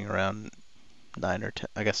morning around 9 or 10.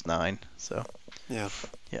 I guess 9. So, Yeah.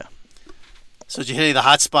 Yeah. So did you hit any of the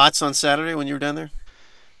hot spots on Saturday when you were down there?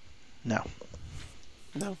 No.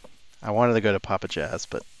 No. I wanted to go to Papa Jazz,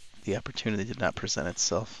 but the opportunity did not present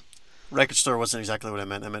itself. Record store wasn't exactly what I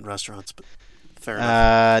meant. I meant restaurants, but fair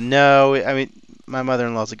enough. No, I mean, my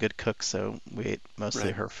mother-in-law's a good cook, so we ate mostly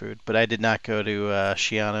Right. her food. But I did not go to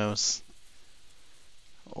Shiano's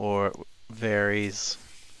or Vary's.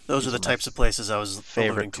 Those are the types of places I was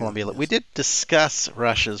Favorite Columbia. Yes. We did discuss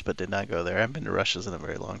Russia's, but did not go there. I haven't been to Russia's in a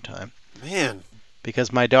very long time. Man.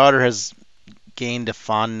 Because my daughter has gained a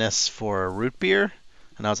fondness for root beer,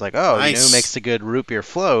 and I was like, oh, nice. you know who makes a good root beer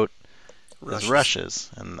float? Russia's. Is Russia's.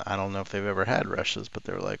 And I don't know if they've ever had Russia's, but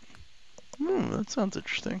they were like, that sounds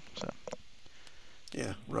interesting. So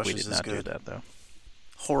yeah, Russia's we did is not good. do that, though.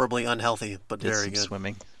 Horribly unhealthy, but Did very some good.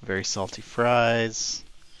 swimming. Very salty fries.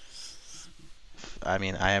 I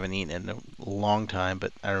mean, I haven't eaten in a long time,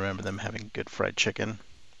 but I remember them having good fried chicken.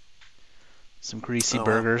 Some greasy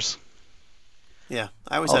burgers. Wow. Yeah,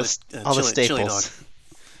 I always all had the, a all the chili dog. staples.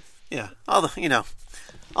 Yeah, all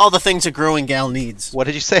the things a growing gal needs. What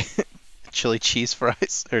did you say? Chili cheese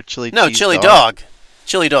fries or chili? No, cheese chili dog.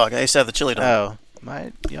 Chili dog. I used to have the chili dog. Oh,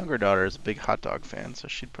 my younger daughter is a big hot dog fan, so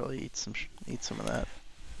she'd probably eat some of that.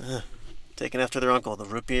 Taken after their uncle, the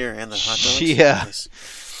root beer and the hot dogs. Yeah. Nice.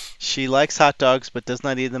 She likes hot dogs, but does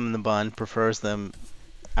not eat them in the bun. Prefers them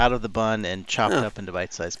out of the bun and chopped up into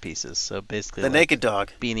bite-sized pieces. So basically, the naked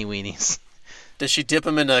dog. Beanie weenies. Does she dip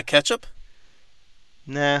them in ketchup?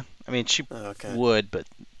 Nah, I mean she would, but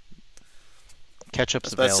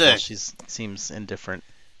ketchup's available. She seems indifferent.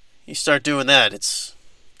 You start doing that,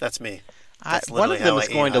 that's me. One of them is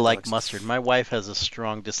going to like mustard. My wife has a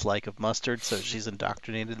strong dislike of mustard, so she's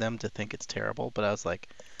indoctrinated them to think it's terrible. But I was like,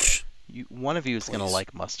 one of you is going to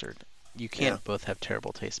like mustard. You can't both have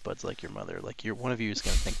terrible taste buds like your mother. Like one of you is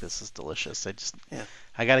going to think this is delicious.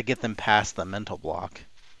 I got to get them past the mental block.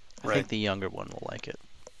 I think the younger one will like it.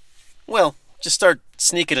 Well, just start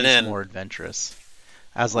sneaking it in. More adventurous.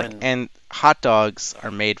 I was like, and hot dogs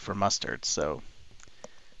are made for mustard, so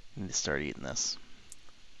you need to start eating this.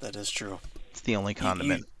 That is true. It's the only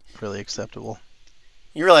condiment really acceptable.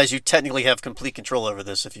 You realize you technically have complete control over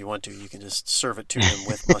this if you want to. You can just serve it to them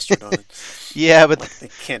with mustard on it. Yeah, but they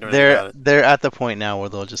can't do anything about it. They're at the point now where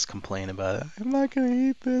they'll just complain about it. I'm not going to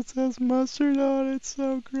eat this. It has mustard on it. It's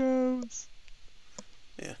so gross.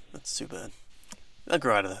 Yeah, that's too bad. They'll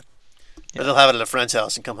grow out of that. Yeah. Or they'll have it at a friend's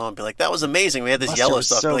house and come home and be like, that was amazing. We had this mustard yellow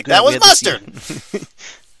stuff. So like, that was mustard.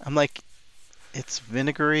 I'm like, it's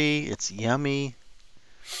vinegary. It's yummy.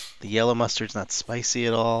 The yellow mustard's not spicy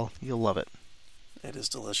at all. You'll love it. It is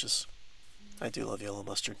delicious. I do love yellow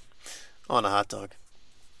mustard on a hot dog.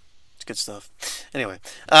 It's good stuff. Anyway,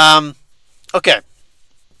 okay.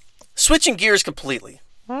 Switching gears completely.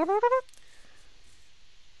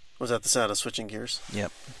 Was that the sound of switching gears?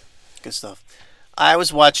 Yep. Good stuff. I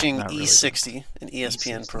was watching E60, an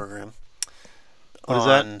ESPN program. What is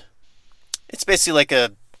that? It's basically like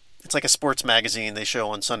a sports magazine they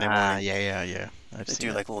show on Sunday morning. Yeah. They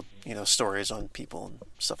do like little, stories on people and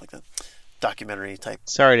stuff like that. Documentary type.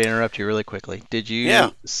 Sorry to interrupt you really quickly. Did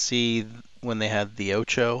you see when they had the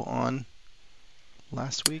Ocho on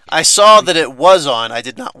last week? I saw that it was on. I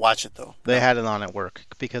did not watch it, though. They had it on at work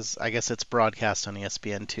because I guess it's broadcast on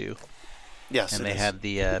ESPN too. Yes, and they had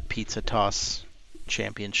the pizza toss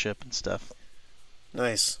championship and stuff.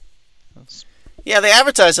 Nice. Yeah, they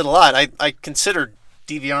advertised it a lot. I considered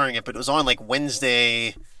DVRing it, but it was on like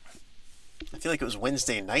Wednesday. I feel like it was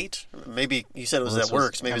Wednesday night. Maybe you said it was at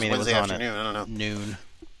work. So maybe it was Wednesday afternoon. I don't know. Noon.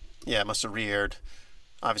 Yeah, it must have re-aired.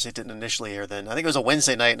 Obviously, it didn't initially air then. I think it was a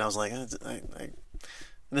Wednesday night, and I was like,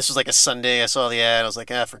 this was like a Sunday. I saw the ad. I was like,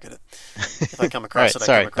 forget it. If I come across it, I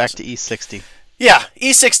come across it. Back to E60. Yeah,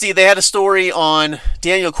 E60, they had a story on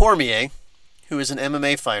Daniel Cormier, who is an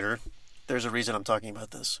MMA fighter. There's a reason I'm talking about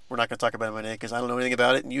this. We're not going to talk about MMA because I don't know anything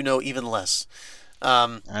about it, and you know even less.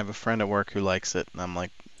 I have a friend at work who likes it, and I'm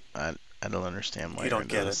like, I don't understand why You you're don't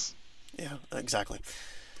into get it. this. Yeah, exactly.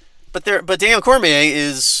 But Daniel Cormier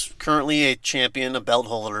is currently a champion, a belt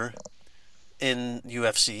holder in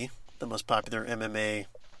UFC, the most popular MMA.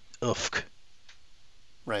 Ufk.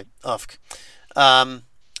 Right, UFK. Um,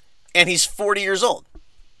 and he's 40 years old.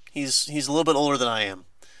 He's a little bit older than I am.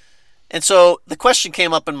 And so the question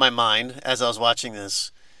came up in my mind as I was watching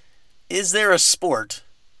this: is there a sport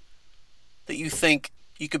that you think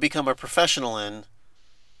you could become a professional in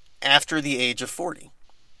after the age of 40?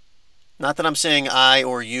 Not that I'm saying I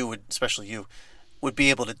or you would, especially you, would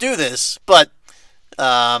be able to do this, but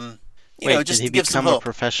Wait, did just he to give some become a hope.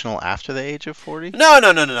 professional after the age of 40? No.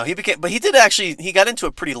 But he did actually. He got into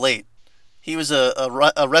it pretty late. He was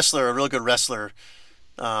a wrestler, a real good wrestler.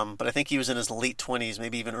 But I think he was in his late 20s,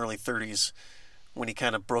 maybe even early 30s, when he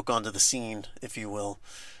kind of broke onto the scene, if you will.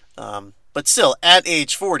 But still, at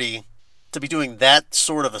age 40, to be doing that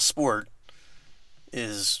sort of a sport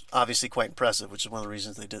is obviously quite impressive, which is one of the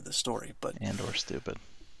reasons they did this story. And/or stupid.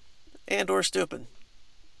 And/or stupid.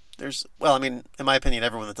 I mean, in my opinion,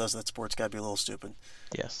 everyone that does that sport's got to be a little stupid.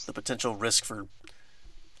 Yes. The potential risk for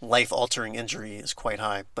life-altering injury is quite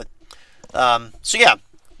high. But so yeah,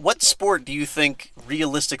 what sport do you think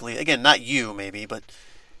realistically, again, not you maybe, but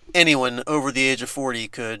anyone over the age of 40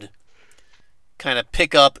 could kind of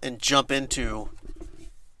pick up and jump into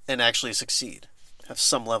and actually succeed, have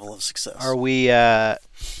some level of success? How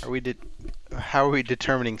are we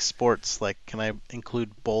determining sports? Like, can I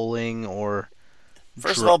include bowling or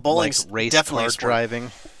First of all, bowling's like race definitely car a sport.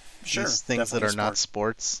 driving? Sure, These things that are not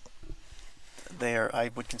sports. I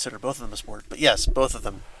would consider both of them a sport, but yes, both of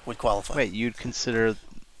them would qualify. Wait, you'd consider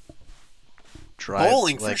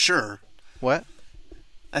bowling for sure. What?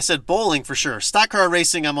 I said bowling for sure. Stock car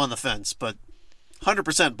racing, I'm on the fence, but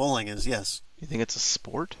 100% bowling is yes. You think it's a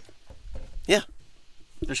sport? Yeah.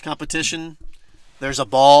 There's competition. There's a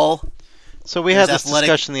ball. So we had this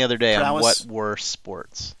discussion the other day on what were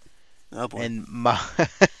sports. Oh boy. And my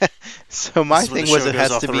thing was it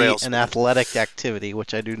has to be an athletic activity,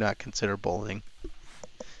 which I do not consider bowling.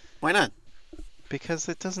 Why not? Because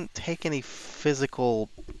it doesn't take any physical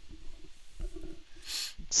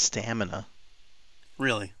stamina.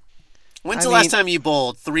 Really? When's the last time you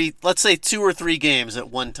bowled? Let's say 2 or 3 games at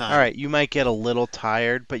one time. All right, you might get a little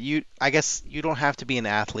tired, but I guess you don't have to be an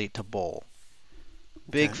athlete to bowl.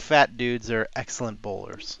 Big fat dudes are excellent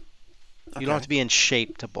bowlers. You don't have to be in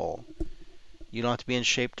shape to bowl. You don't have to be in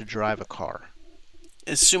shape to drive a car.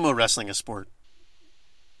 Is sumo wrestling a sport?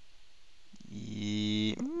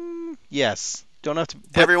 Yes. Don't have to.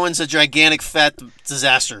 Everyone's a gigantic fat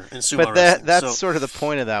disaster in sumo wrestling. But that's sort of the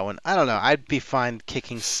point of that one. I don't know. I'd be fine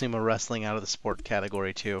kicking sumo wrestling out of the sport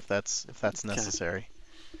category too, if that's necessary.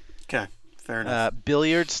 Okay, fair enough.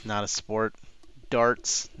 Billiards, not a sport.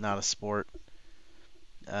 Darts, not a sport.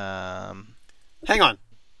 Hang on.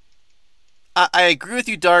 I agree with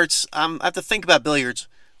you, darts. I have to think about billiards.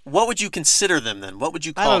 What would you consider them then? What would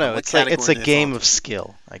you call them? I don't know. It's a game of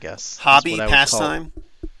skill, I guess. Hobby, pastime?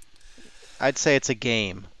 I'd say it's a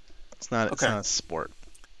game. It's not a sport.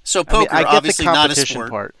 So poker, I get obviously the not a competition sport.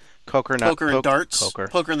 part. Poker and darts?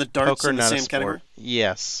 Poker and the darts in the same category?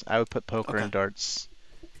 Yes, I would put poker and darts.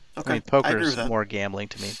 Okay. I mean, poker is more gambling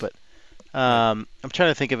to me, but I'm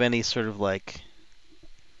trying to think of any sort of like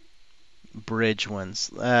bridge ones.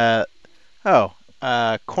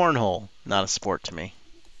 Cornhole, not a sport to me.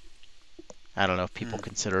 I don't know if people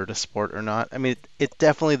consider it a sport or not. I mean, it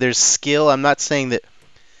definitely, there's skill. I'm not saying that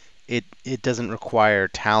it doesn't require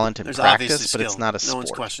talent and practice, but it's not a sport. No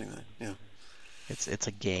one's questioning that. Yeah. It's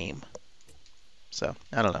a game. So,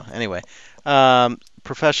 I don't know. Anyway, so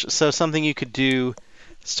something you could do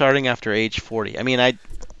starting after age 40. I mean, I'd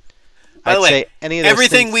say any of those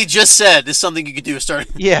everything things, we just said is something you could do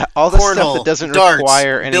starting. Yeah, all the stuff that doesn't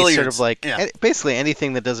require any billiards, sort of like, basically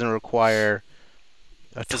anything that doesn't require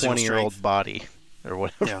a 20-year-old body or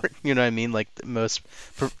whatever. Yeah. You know what I mean? Like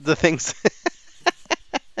the things.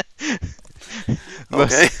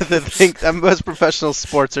 Most professional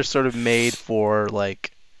sports are sort of made for,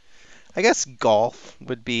 like, I guess golf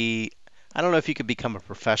would be. I don't know if you could become a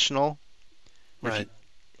professional. Right.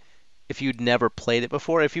 If you'd never played it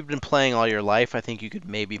before. If you've been playing all your life, I think you could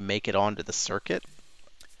maybe make it onto the circuit.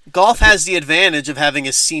 Golf has the advantage of having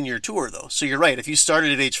a senior tour, though. So you're right. If you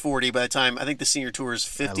started at age 40, by the time, I think the senior tour is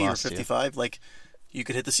 50 or 55, like, you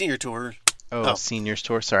could hit the senior tour. Oh, seniors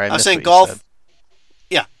tour. Sorry, I was saying golf.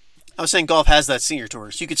 Yeah. I was saying golf has that senior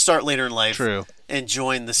tour. So you could start later in life. True. And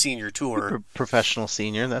join the senior tour. Professional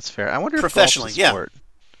senior, that's fair. I wonder if golf's a sport.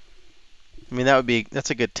 I mean, that's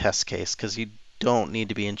a good test case because you don't need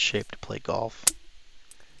to be in shape to play golf.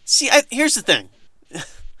 See, here's the thing.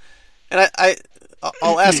 And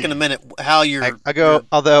I'll ask in a minute how I go.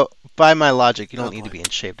 Although by my logic, you don't need to be in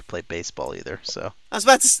shape to play baseball either. So I was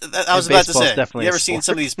about to say. Definitely You ever seen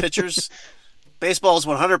some of these pictures? Baseball is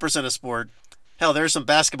 100% a sport. Hell, there's some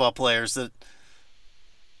basketball players that,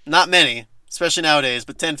 not many, especially nowadays,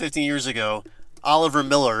 but 10, 15 years ago, Oliver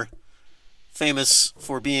Miller, famous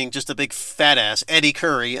for being just a big fat ass. Eddie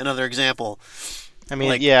Curry, another example. I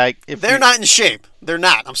mean, yeah, they're not in shape. They're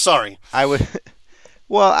not. I'm sorry. I would.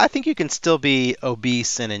 Well, I think you can still be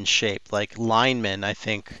obese and in shape. Like linemen, I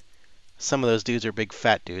think some of those dudes are big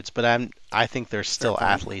fat dudes, but I think they're still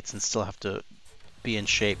athletes and still have to be in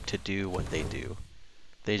shape to do what they do.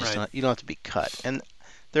 They just you don't have to be cut. And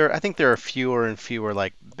I think there are fewer and fewer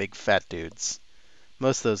like big fat dudes.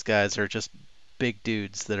 Most of those guys are just big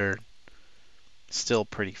dudes that are still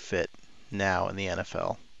pretty fit now in the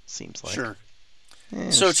NFL. Seems like. Sure.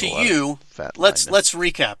 So to you, let's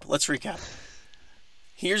recap. Let's recap.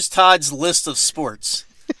 Here's Todd's list of sports: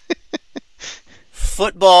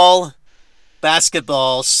 football,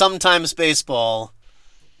 basketball, sometimes baseball,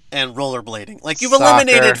 and rollerblading. Like you've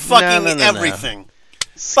eliminated fucking everything.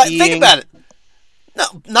 But think about it. No,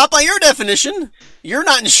 not by your definition. You're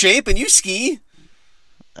not in shape and you ski.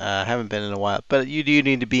 I haven't been in a while, but you do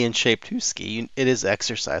need to be in shape to ski. It is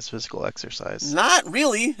exercise, physical exercise. Not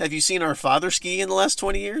really. Have you seen our father ski in the last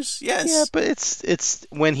 20 years? Yes. Yeah, but it's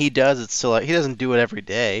when he does, it's still like he doesn't do it every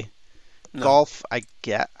day. No. Golf, I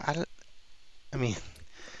mean,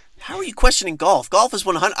 how are you questioning golf? Golf is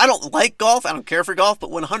 100. I don't like golf. I don't care for golf,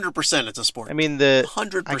 but 100% it's a sport. I mean,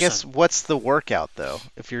 100%. I guess what's the workout though?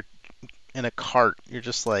 If you're in a cart, you're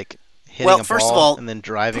just like hitting a first ball of all, and then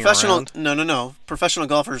driving around. No. Professional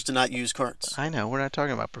golfers do not use carts. I know. We're not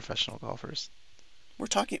talking about professional golfers. We're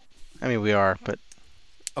talking. I mean, we are, but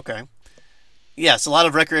okay. Yes, a lot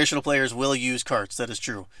of recreational players will use carts. That is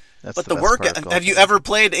true. But the workout. Have you ever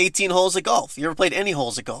played 18 holes of golf? You ever played any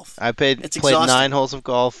holes of golf? I played 9 holes of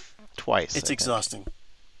golf twice. It's exhausting.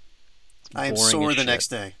 I am sore the next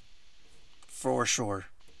day, for sure.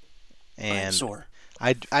 And I am sore.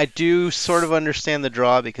 I do sort of understand the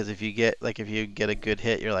draw because if you get a good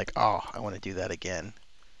hit, you're like, oh, I want to do that again.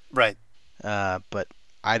 Right. But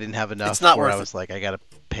I didn't have enough where I was like, I got to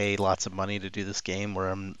pay lots of money to do this game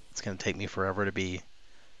where it's going to take me forever to be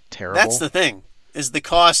terrible. That's the thing, is the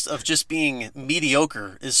cost of just being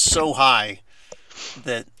mediocre is so high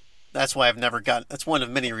that's why that's one of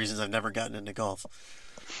many reasons I've never gotten into golf.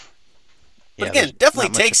 But again, definitely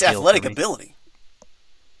takes athletic ability.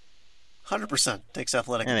 100% takes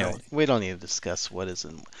athletic ability. We don't need to discuss what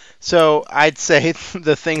isn't. So I'd say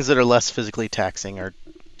the things that are less physically taxing are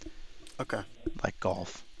like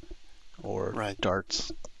golf or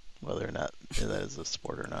darts, whether or not that is a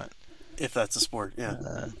sport or not. If that's a sport,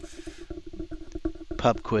 yeah.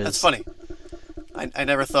 Pub quiz. That's funny. I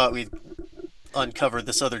never thought we'd uncover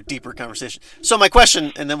this other deeper conversation. So my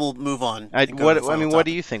question, and then we'll move on. What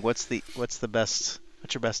do you think? What's the best?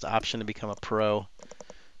 What's your best option to become a pro?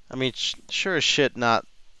 I mean, sure as shit, not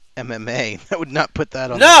MMA. I would not put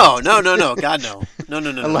that on. No. God, no.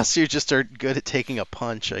 No. Unless you just are good at taking a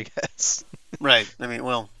punch, I guess. Right. I mean,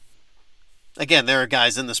 well, again, there are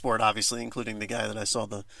guys in the sport, obviously, including the guy that I saw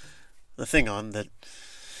the thing on that,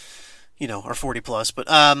 are 40 plus. But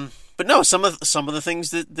no, some of the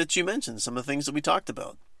things that you mentioned, some of the things that we talked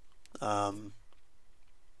about.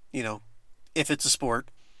 If it's a sport,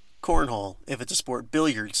 cornhole. If it's a sport,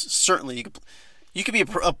 billiards. Certainly, you could be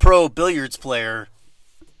a pro billiards player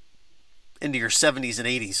into your 70s and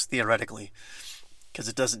 80s, theoretically, because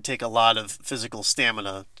it doesn't take a lot of physical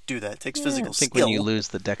stamina to do that. It takes physical skill. I think when you lose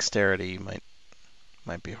the dexterity, you might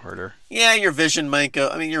be harder. Yeah, your vision might go.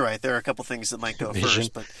 I mean, you're right. There are a couple things that might go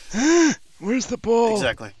first, but where's the ball?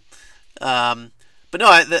 Exactly. But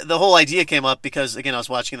no, the whole idea came up because, again, I was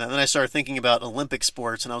watching that, and then I started thinking about Olympic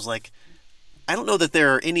sports, and I was like, I don't know that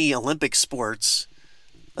there are any Olympic sports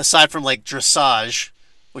aside from like dressage,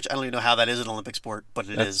 which I don't even know how that is an Olympic sport, but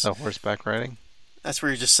it is. That's horseback riding. That's where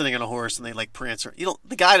you're just sitting on a horse and they like prance.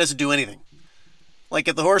 The guy doesn't do anything. Like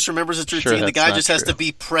if the horse remembers its routine, the guy just has to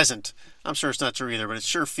be present. I'm sure it's not true either, but it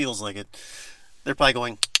sure feels like it. They're probably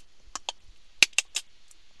going.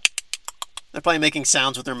 They're probably making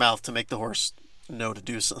sounds with their mouth to make the horse know to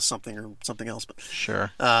do something or something else. But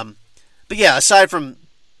sure. But yeah, aside from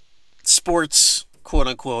sports, quote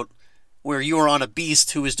unquote, where you are on a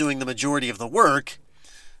beast who is doing the majority of the work,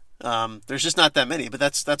 there's just not that many. But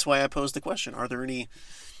that's why I posed the question: are there any,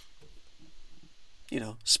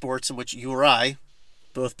 sports in which you or I,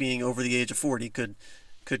 both being over the age of 40, could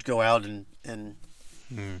go out and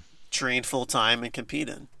train full time and compete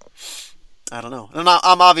in? I don't know. And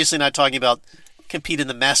I'm obviously not talking about compete in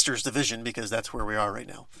the Masters division because that's where we are right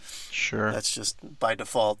now. Sure. That's just by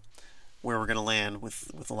default where we're going to land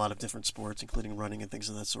with a lot of different sports, including running and things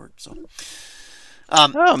of that sort. So,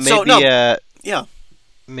 Oh, maybe so no, yeah,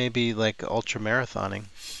 maybe like ultra marathoning.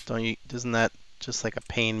 Don't you? Isn't that just like a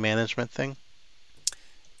pain management thing?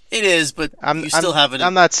 it is, but I'm you I'm still have I'm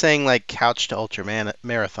an. not saying like couch to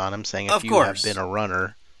marathon. I'm saying if Of you have been course, a runner,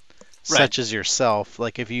 right? such as yourself,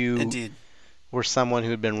 like if you Indeed, were someone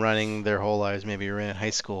who had been running their whole lives, maybe you ran in high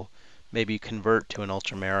school, maybe you convert to an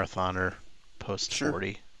ultra marathoner post sure.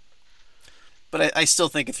 40. But I still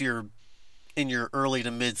think if you're in your early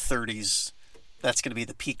to mid 30s, that's going to be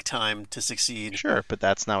the peak time to succeed Sure, but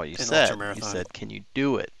that's not what you in ultra said. You marathoning. said, can you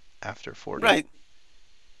do it after 40? Right.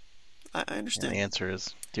 I And the understand. answer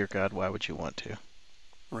is, dear God, why would you want to?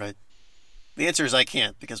 Right. The answer is I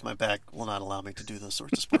can't because my back will not allow me to do those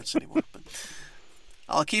sorts of sports anymore. But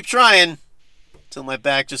I'll keep trying until my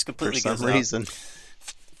back just For completely some gives out reason.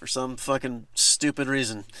 for some fucking stupid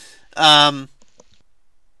reason. Um,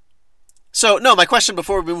 so, no, my question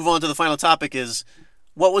before we move on to the final topic is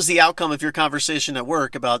what was the outcome of your conversation at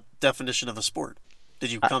work about definition of a sport?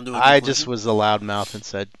 Did you come to a I just conclusion? was a loud mouth and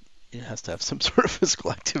said, it has to have some sort of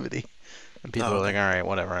physical activity. And people Oh, are okay. like, all right,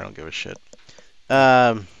 whatever, I don't give a shit. Yeah.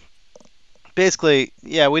 Um, Basically,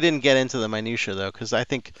 yeah, we didn't get into the minutia though, because I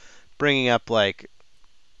think bringing up like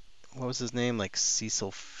what was his name, like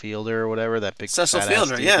Cecil Fielder or whatever, that big Cecil fat ass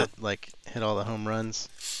Fielder, dude yeah. that like hit all the home runs.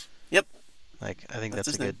 Yep, Like I think that's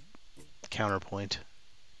that's a his name. good counterpoint.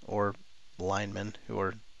 Or linemen who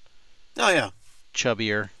are Oh, yeah.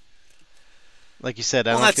 chubbier. Like you said,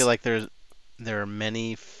 I Well, don't feel that's. like there are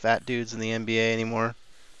many fat dudes in the NBA anymore.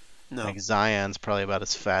 No, Like Zion's probably about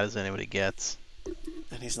as fat as anybody gets,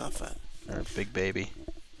 and he's not fat. or Big Baby.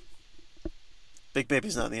 Big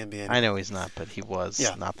Baby's not in the NBA I anymore. know he's not, but he was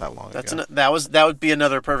Yeah, not that long that's ago. that would be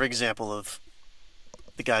another perfect example of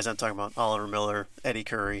the guys I'm talking about: Oliver Miller, Eddie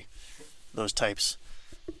Curry, those types.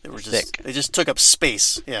 Thick. They just took up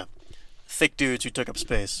space. Yeah, thick dudes who took up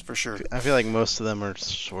space for sure. I feel like most of them are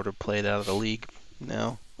sort of played out of the league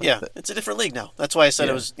now. Like Yeah, it's a different league now. That's why I said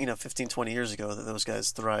it yeah. was 15, 20 years ago that those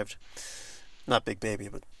guys thrived. Not Big Baby,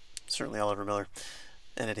 but certainly Oliver Miller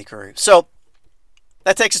and Eddie Curry. So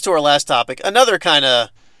that takes us to our last topic. Another kind of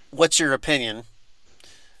what's your opinion?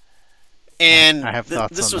 I And have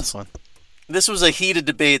thoughts on this one. this was a heated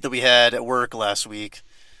debate that we had at work last week,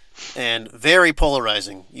 and very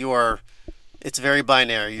polarizing. It's very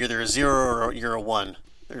binary. You're either a 0 or you're a 1.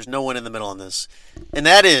 There's no one in the middle on this, and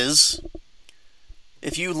that is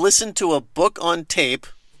if you listen to a book on tape.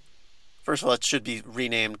 First of all, it should be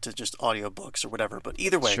renamed to just audiobooks or whatever. But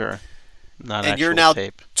either way, Sure. Not and you're actual now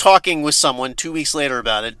tape. talking with someone 2 weeks later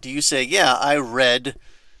about it, do you say, yeah, I read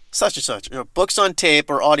such and such? Books on tape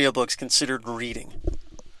or audiobooks considered reading?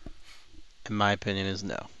 In my opinion, is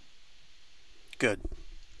no. Good.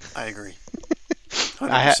 I agree.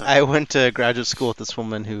 100%. I went to graduate school with this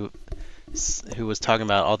woman who was talking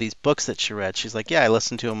about all these books that she read. She's like, yeah, I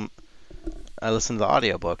listened to them. I listened to the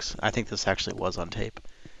audiobooks. I think this actually was on tape,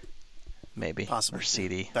 maybe, Possibly. or Yeah.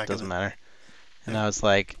 CD. Back in Doesn't the. matter. And Yeah. I was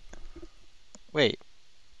like, wait,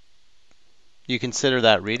 you consider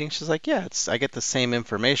that reading? She's like, yeah, I get the same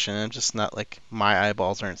information. I'm just not like my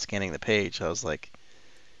eyeballs aren't scanning the page. I was like,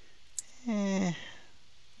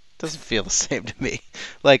 doesn't feel the same to me.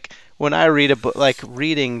 Like when I read a book, like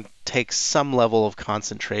reading takes some level of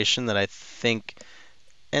concentration that I think,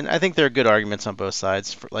 and I think there are good arguments on both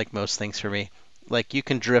sides for like most things for me. Like you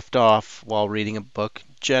can drift off while reading a book.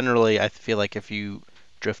 Generally, I feel like if you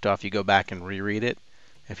drift off, you go back and reread it.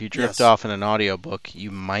 If you drift Yes. off in an audiobook,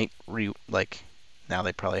 you might like now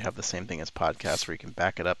they probably have the same thing as podcasts where you can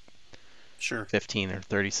back it up Sure. 15 or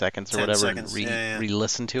 30 seconds or 10 whatever and seconds. Yeah, yeah.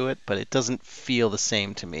 re-listen to it, but it doesn't feel the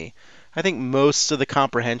same to me. I think most of the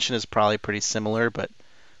comprehension is probably pretty similar, but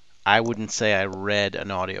I wouldn't say I read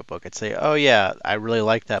an audiobook. I'd say, "Oh yeah, I really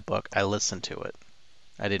like that book. I listened to it.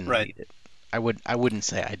 I didn't Right. read it." I wouldn't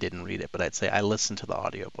say I didn't read it, but I'd say I listened to the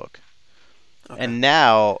audiobook. Okay. And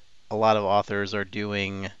now a lot of authors are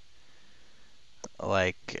doing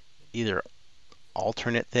like either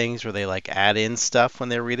alternate things where they like add in stuff when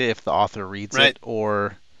they read it if the author reads Right. it,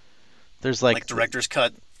 or there's like Like director's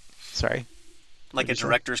cut. sorry, Like what'd a you say?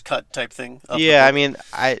 director's cut type thing of the Yeah, I book. mean,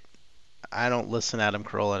 I don't listen to Adam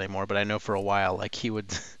Carolla anymore, but I know for a while like he would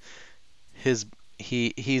his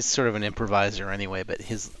he's sort of an improviser anyway, but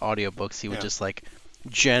his audiobooks he would Yeah. just like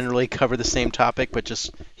generally cover the same topic, but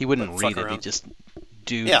just he But wouldn't fuck read it. He'd around. just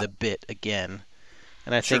do Yeah. the bit again.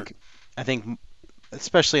 And I Sure. think I think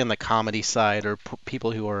especially on the comedy side or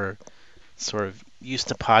people who are sort of used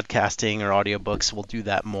to podcasting or audiobooks will do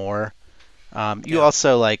that more. You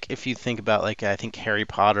also like if you think about like I think Harry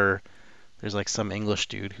Potter. There's like some English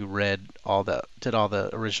dude who did all the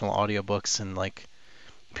original audiobooks and like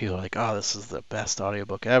people are like, oh, this is the best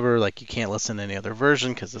audiobook ever. Like you can't listen to any other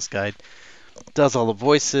version because this guy does all the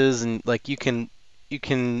voices and like you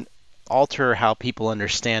can alter how people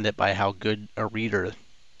understand it by how good a reader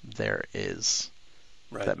there is.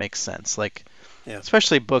 If Right. that makes sense. Like Yeah.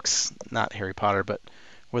 especially books, not Harry Potter, but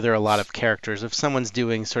where there are a lot of characters. If someone's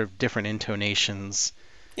doing sort of different intonations,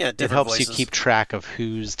 Yeah. it Different helps you voices. keep track of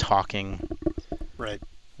who's talking, Right.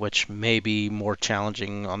 which may be more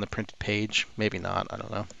challenging on the printed page. Maybe not. I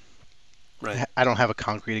don't know. Right. I don't have a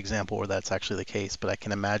concrete example where that's actually the case, but I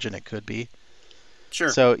can imagine it could be. Sure.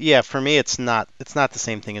 So yeah, for me, it's not the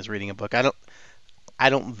same thing as reading a book. I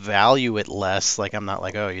don't value it less. Like I'm not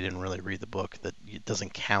like, oh, you didn't really read the book. That it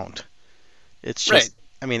doesn't count. It's Right. just,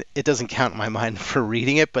 I mean, it doesn't count in my mind for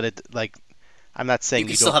reading it, but it like I'm not You saying can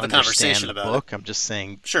you still don't have a understand conversation the about it. book. I'm just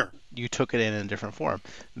saying Sure. you took it in a different form.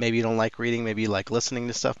 Maybe you don't like reading. Maybe you like listening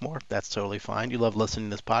to stuff more. That's totally fine. You love listening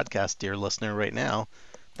to this podcast, dear listener, right now.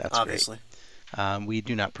 That's great. Obviously, We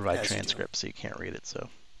do not provide as you do. transcripts, so you can't read it. So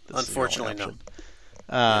this is your only Unfortunately, no. option.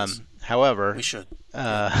 Yes, However, we should.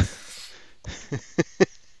 Yeah. uh,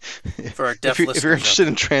 For our if deaf you're listeners out interested there,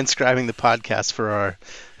 in transcribing the podcast for our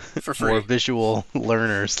for more free. visual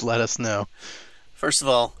learners, let us know. First of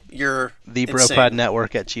all, you're insane.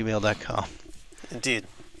 TheBropodNetwork@gmail.com. Indeed,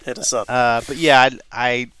 hit us up. But yeah,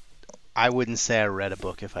 I wouldn't say I read a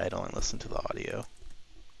book if I had only listened to the audio.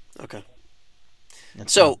 Okay. It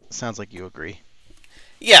So, sounds like you agree.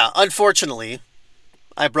 yeah, unfortunately,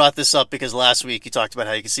 I brought this up because last week you talked about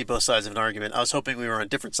how you can see both sides of an argument. I was hoping we were on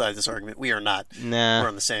different sides of this argument. We are not. Nah. We're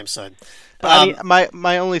on the same side. But I mean,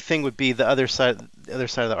 my only thing would be the other side. The other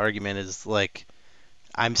side of the argument is like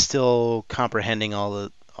I'm still comprehending all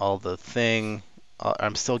the thing.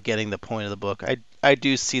 I'm still getting the point of the book. I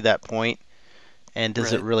do see that point. And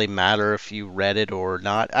does it Right. really matter if you read it or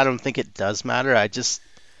not? I don't think it does matter.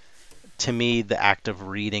 To me, the act of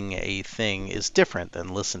reading a thing is different than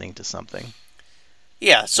listening to something.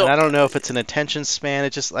 Yeah. And So, I don't know if it's an attention span.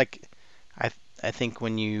 It just like I I think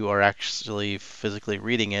when you are actually physically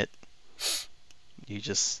reading it, you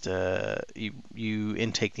just you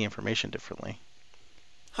intake the information differently.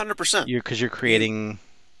 100%. Because you're You creating.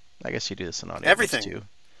 I guess you do this in audiobooks everything. too.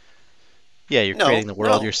 Yeah, you're No, creating the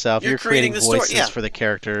world no. yourself. You're You're creating creating the story. voices Yeah. for the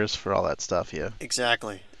characters, for all that stuff. Yeah.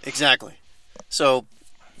 Exactly. Exactly. So,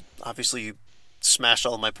 obviously, you smashed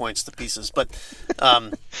all of my points to pieces, but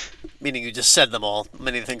meaning you just said them all.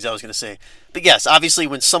 Many of the things I was going to say. But yes, obviously,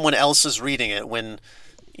 when someone else is reading it, when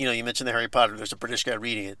you mentioned the Harry Potter, there's a British guy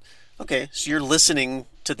reading it. Okay, so you're listening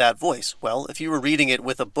to that voice. Well, if you were reading it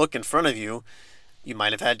with a book in front of you, you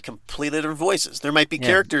might have had completely different voices. There might be Yeah.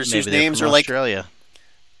 characters whose Maybe they're names from are like Australia.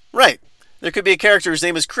 right. There could be a character whose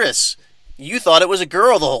name is Chris. You thought it was a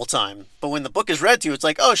girl the whole time, but when the book is read to you, it's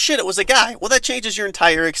like, oh shit, it was a guy. Well, that changes your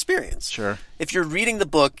entire experience. Sure. If you're reading the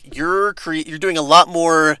book, you're doing a lot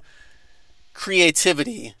more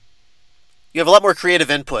creativity. You have a lot more creative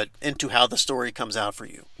input into how the story comes out for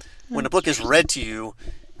you. When a book is read to you,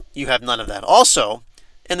 you have none of that. Also,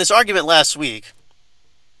 in this argument last week,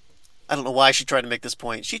 I don't know why she tried to make this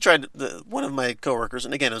point. She tried one of my coworkers,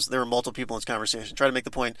 and again, there were multiple people in this conversation, tried to make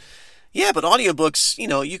the point. Yeah, but audiobooks,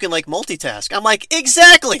 you can like multitask. I'm like,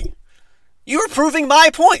 exactly. You're proving my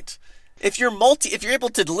point. If you're able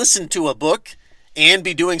to listen to a book and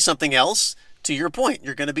be doing something else, to your point,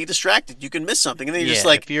 you're going to be distracted. You can miss something, and then you're just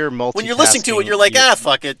like, if you're when you're listening to it, you're like,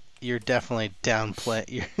 fuck it. You're definitely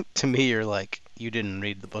downplay. To me, you're like you didn't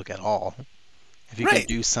read the book at all. If you Right. can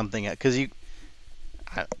do something, because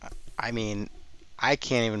I, I mean, I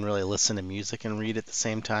can't even really listen to music and read at the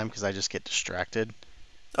same time because I just get distracted.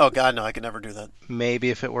 Oh God, no, I could never do that. Maybe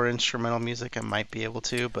if it were instrumental music, I might be able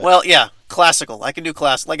to. But Well, yeah, classical. I can do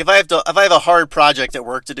classical. Like if I have a hard project at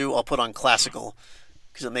work to do, I'll put on classical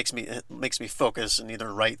because it makes me focus and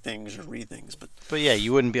either write things or read things. But yeah,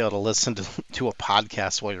 you wouldn't be able to listen to a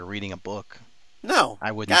podcast while you're reading a book. no,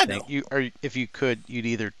 I wouldn't God, think no. you. Or if you could,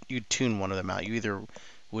 you'd tune one of them out. You either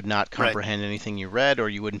would not Right. comprehend anything you read, or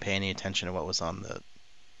you wouldn't pay any attention to what was on the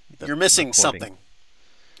You're missing recording. something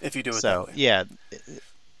if you do it that So way. yeah,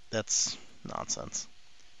 that's nonsense.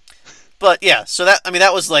 But yeah, so that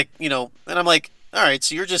was like, and I'm like, all right,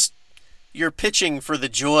 so you're pitching for the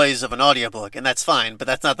joys of an audiobook, and that's fine, but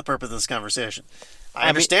that's not the purpose of this conversation. I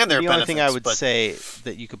understand their the benefits. only thing I would but say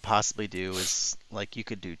that you could possibly do is like you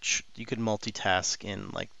could multitask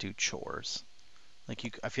and like do chores.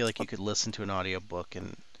 Like I feel like you could listen to an audiobook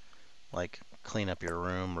and like clean up your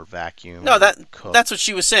room or vacuum. no, or cook. that's what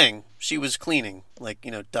she was saying. She was cleaning, like,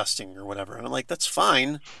 dusting or whatever. And I'm like, that's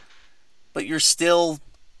fine. but you're still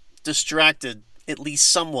distracted, at least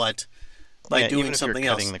somewhat, by doing even if something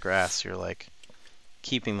you're else. cutting the grass, you're like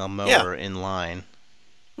keeping the mower in line.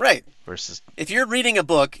 Right. Versus, if you're reading a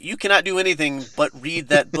book, you cannot do anything but read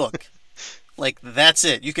that book. Like, that's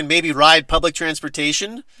it. You can maybe ride public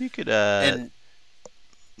transportation. You could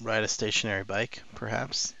ride a stationary bike,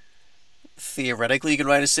 perhaps. Theoretically, you could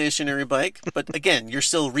ride a stationary bike, but again, you're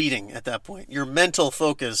still reading at that point. Your mental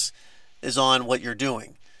focus is on what you're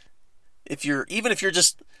doing. Even if you're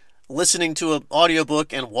just listening to an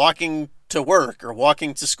audiobook and walking to work or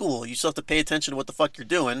walking to school, you still have to pay attention to what the fuck you're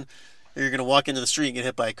doing, or you're going to walk into the street and get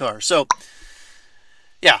hit by a car. So,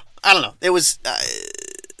 yeah, I don't know. It was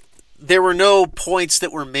there were no points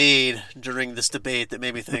that were made during this debate that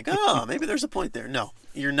made me think, oh, maybe there's a point there. No,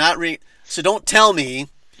 you're not so don't tell me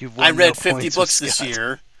I read 50 books this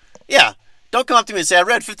year. Yeah, don't come up to me and say I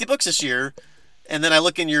read 50 books this year, and then I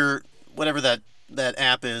look in your whatever that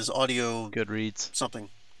app is, audio Goodreads something,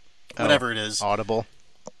 whatever it is.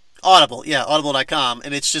 Audible, yeah, audible.com,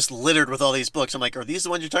 and it's just littered with all these books. I'm like, are these the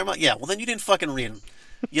ones you're talking about? Yeah, well then you didn't fucking read them.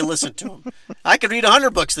 You listened to them. I could read 100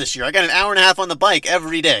 books this year. I got an hour and a half on the bike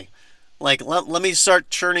every day. Like, let me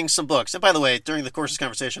start churning some books. And by the way, during the course of this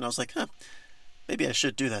conversation, I was like, maybe I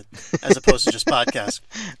should do that as opposed to just podcast.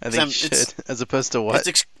 I think you should. As opposed to what?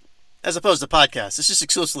 As opposed to podcasts. It's just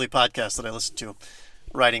exclusively podcasts that I listen to,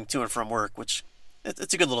 riding to and from work, which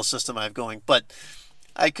it's a good little system I have going. But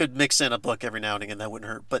I could mix in a book every now and again. That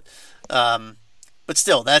wouldn't hurt. But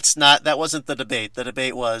still, that wasn't the debate. The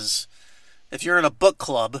debate was, if you're in a book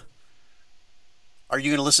club, are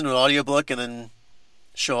you going to listen to an audiobook and then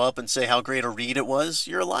show up and say how great a read it was?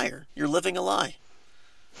 You're a liar. You're living a lie.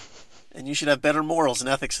 And you should have better morals and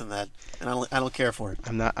ethics than that. And I don't care for it.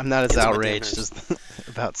 I'm not as outraged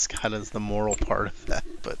about Scott as the moral part of that.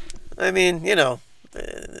 But I mean,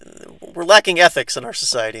 we're lacking ethics in our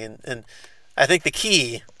society, and I think the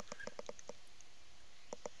key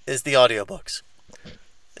is the audiobooks,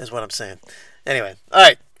 is what I'm saying. Anyway, all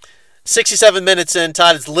right. 67 minutes in,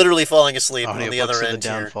 Todd is literally falling asleep on the other end the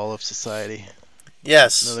here. Downfall of Society.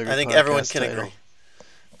 Yes, I think everyone can agree.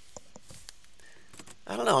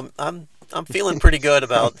 I don't know. I'm feeling pretty good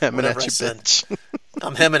about whatever I said.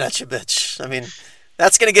 I'm hemming at you, bitch. I mean,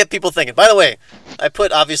 that's going to get people thinking. By the way, I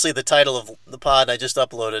put, obviously, the title of the pod I just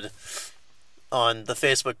uploaded on the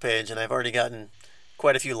Facebook page, and I've already gotten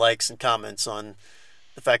quite a few likes and comments on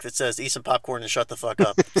the fact that it says, eat some popcorn and shut the fuck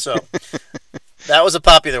up. So, that was a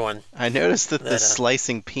popular one. I noticed that the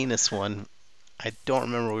slicing penis one, I don't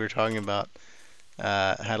remember what we were talking about,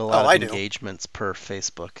 had a lot of engagements per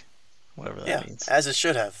Facebook. Whatever that means. As it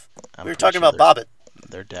should have. We were talking about Bobbitt.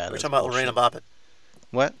 Their dad. We were talking about Lorena Bobbitt.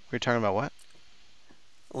 What? We were talking about what?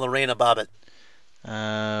 Lorena Bobbitt.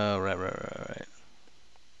 Right.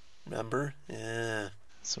 Remember? Yeah.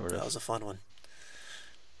 Sort of. That was a fun one.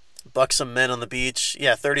 Buxom men on the beach.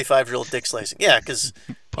 Yeah, 35-year-old dick slicing. Yeah, because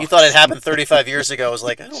you thought it happened 35 years ago. I was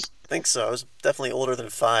like, I don't think so. I was definitely older than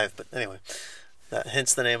 5. But anyway, that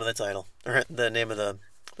hence the name of the title. Or the name of the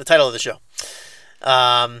title of the show.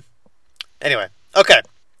 Anyway, okay.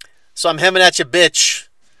 So I'm hemming at you, bitch.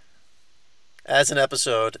 As an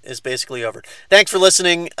episode is basically over. Thanks for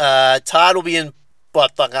listening. Todd will be in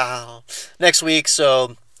next week.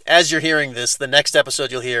 So as you're hearing this, the next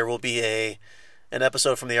episode you'll hear will be an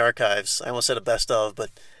episode from the archives. I almost said a best of, but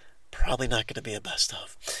probably not going to be a best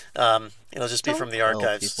of. It'll just be from the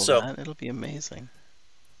archives. So it'll be amazing.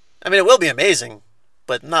 I mean, it will be amazing,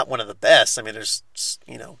 but not one of the best. I mean, there's,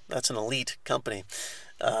 that's an elite company.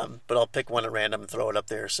 But I'll pick one at random and throw it up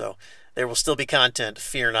there. So there will still be content.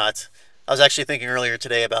 Fear not. I was actually thinking earlier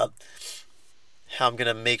today about how I'm going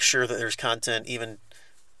to make sure that there's content even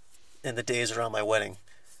in the days around my wedding.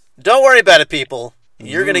 Don't worry about it, people.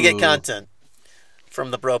 You're going to get content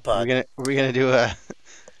from the Bro Pod. We're gonna do a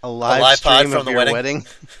live stream pod from the wedding.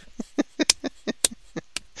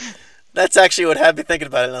 That's actually what had me thinking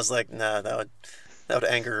about it. And I was like, nah, that would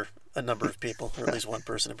anger a number of people, or at least one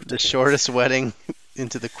person in particular. The shortest wedding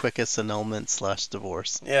into the quickest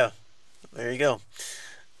annulment/divorce. Yeah, there you go.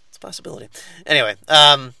 It's a possibility. Anyway,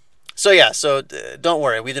 so don't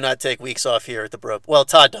worry. We do not take weeks off here at the Bro. Well,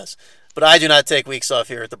 Todd does, but I do not take weeks off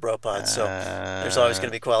here at the Bro Pod. So there's always going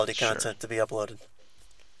to be quality content to be uploaded.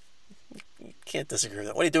 You can't disagree with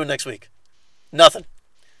that. What are you doing next week? Nothing.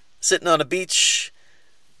 Sitting on a beach,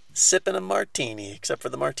 sipping a martini, except for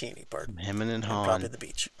the martini part. Hemming and hawing. Probably the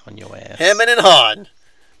beach. On your ass. Hemming and hawing.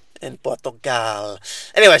 In Portugal.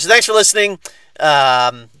 Anyway, so thanks for listening.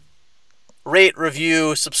 Rate,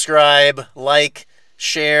 review, subscribe, like,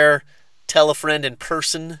 share, tell a friend in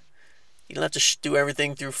person. You don't have to do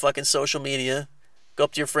everything through fucking social media. Go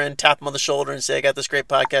up to your friend, tap him on the shoulder, and say, I got this great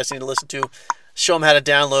podcast you need to listen to. Show him how to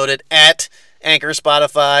download it at Anchor,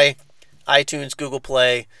 Spotify, iTunes, Google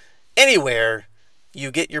Play. Anywhere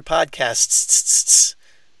you get your podcasts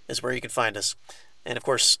is where you can find us. And, of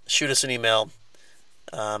course, shoot us an email,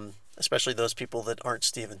 especially those people that aren't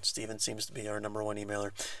Steven. Steven seems to be our number one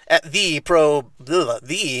emailer. At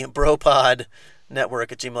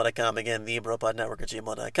thebropodnetwork@gmail.com. Again,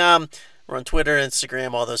 thebropodnetwork@gmail.com. We're on Twitter,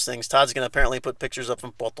 Instagram, all those things. Todd's going to apparently put pictures up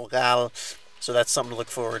from Portugal, so that's something to look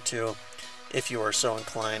forward to if you are so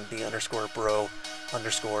inclined. The_bro_pod.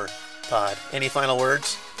 Any final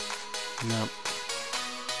words? No.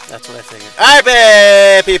 That's what I figured. All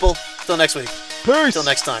right, people. Till next week. Peace. Till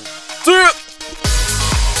next time. See ya.